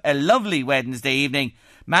 Have a lovely Wednesday evening.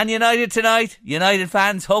 Man United tonight. United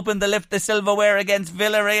fans hoping to lift the silverware against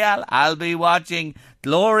Villarreal. I'll be watching.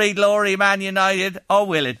 Glory, glory, Man United. Or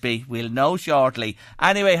will it be? We'll know shortly.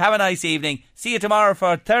 Anyway, have a nice evening. See you tomorrow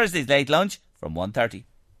for Thursday's Late Lunch from 1:30.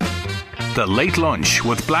 The Late Lunch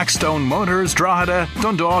with Blackstone Motors, Drogheda,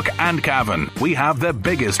 Dundalk and Cavan. We have the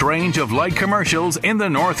biggest range of light commercials in the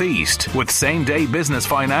Northeast with same-day business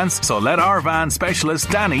finance, so let our van specialist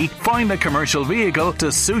Danny find a commercial vehicle to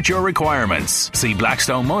suit your requirements. See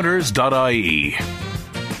blackstonemotors.ie.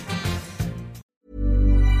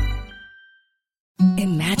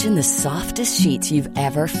 Imagine the softest sheets you've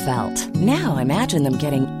ever felt. Now imagine them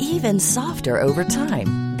getting even softer over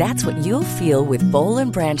time. That's what you'll feel with Boll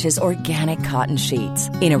 & Branch's organic cotton sheets.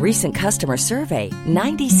 In a recent customer survey,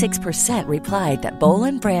 96% replied that Boll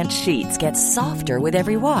 & Branch sheets get softer with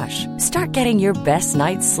every wash. Start getting your best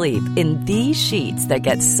night's sleep in these sheets that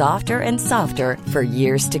get softer and softer for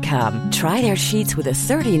years to come. Try their sheets with a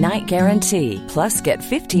 30-night guarantee. Plus, get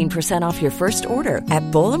 15% off your first order at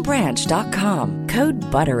bollandbranch.com. Code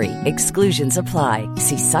BUTTERY. Exclusions apply.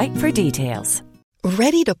 See site for details.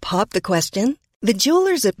 Ready to pop the question? The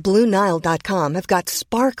jewelers at BlueNile.com have got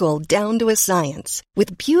sparkle down to a science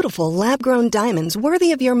with beautiful lab-grown diamonds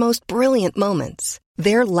worthy of your most brilliant moments.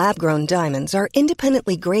 Their lab-grown diamonds are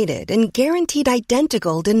independently graded and guaranteed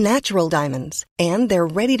identical to natural diamonds, and they're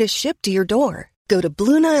ready to ship to your door. Go to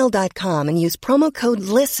BlueNile.com and use promo code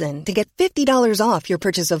LISTEN to get $50 off your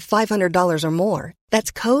purchase of $500 or more.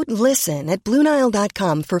 That's code LISTEN at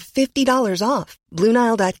BlueNile.com for $50 off.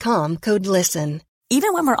 BlueNile.com, code LISTEN.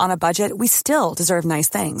 Even when we're on a budget, we still deserve nice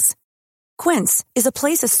things. Quince is a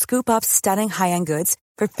place to scoop up stunning high-end goods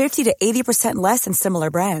for 50 to 80% less than similar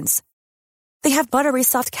brands. They have buttery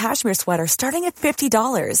soft cashmere sweaters starting at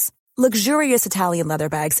 $50, luxurious Italian leather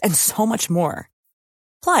bags, and so much more.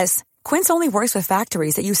 Plus, Quince only works with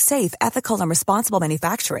factories that use safe, ethical, and responsible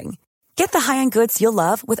manufacturing. Get the high-end goods you'll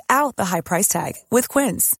love without the high price tag with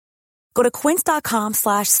Quince. Go to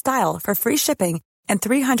quince.com/style for free shipping and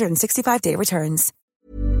 365-day returns.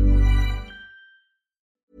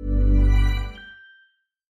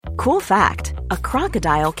 Cool fact, a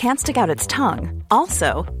crocodile can't stick out its tongue.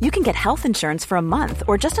 Also, you can get health insurance for a month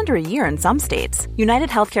or just under a year in some states. United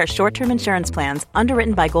Healthcare short-term insurance plans,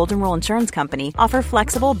 underwritten by Golden Rule Insurance Company, offer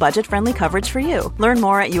flexible, budget-friendly coverage for you. Learn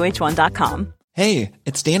more at UH1.com. Hey,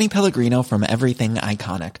 it's Danny Pellegrino from Everything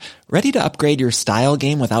Iconic. Ready to upgrade your style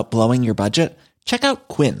game without blowing your budget? Check out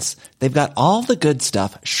Quince. They've got all the good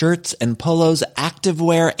stuff, shirts and polos,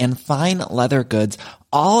 activewear, and fine leather goods,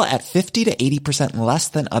 all at 50 to 80% less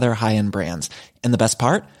than other high-end brands. And the best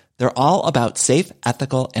part? They're all about safe,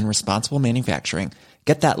 ethical, and responsible manufacturing.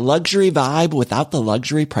 Get that luxury vibe without the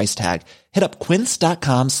luxury price tag. Hit up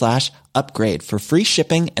quince.com/upgrade for free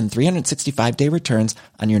shipping and 365-day returns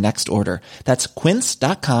on your next order. That's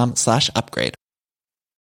quince.com/upgrade.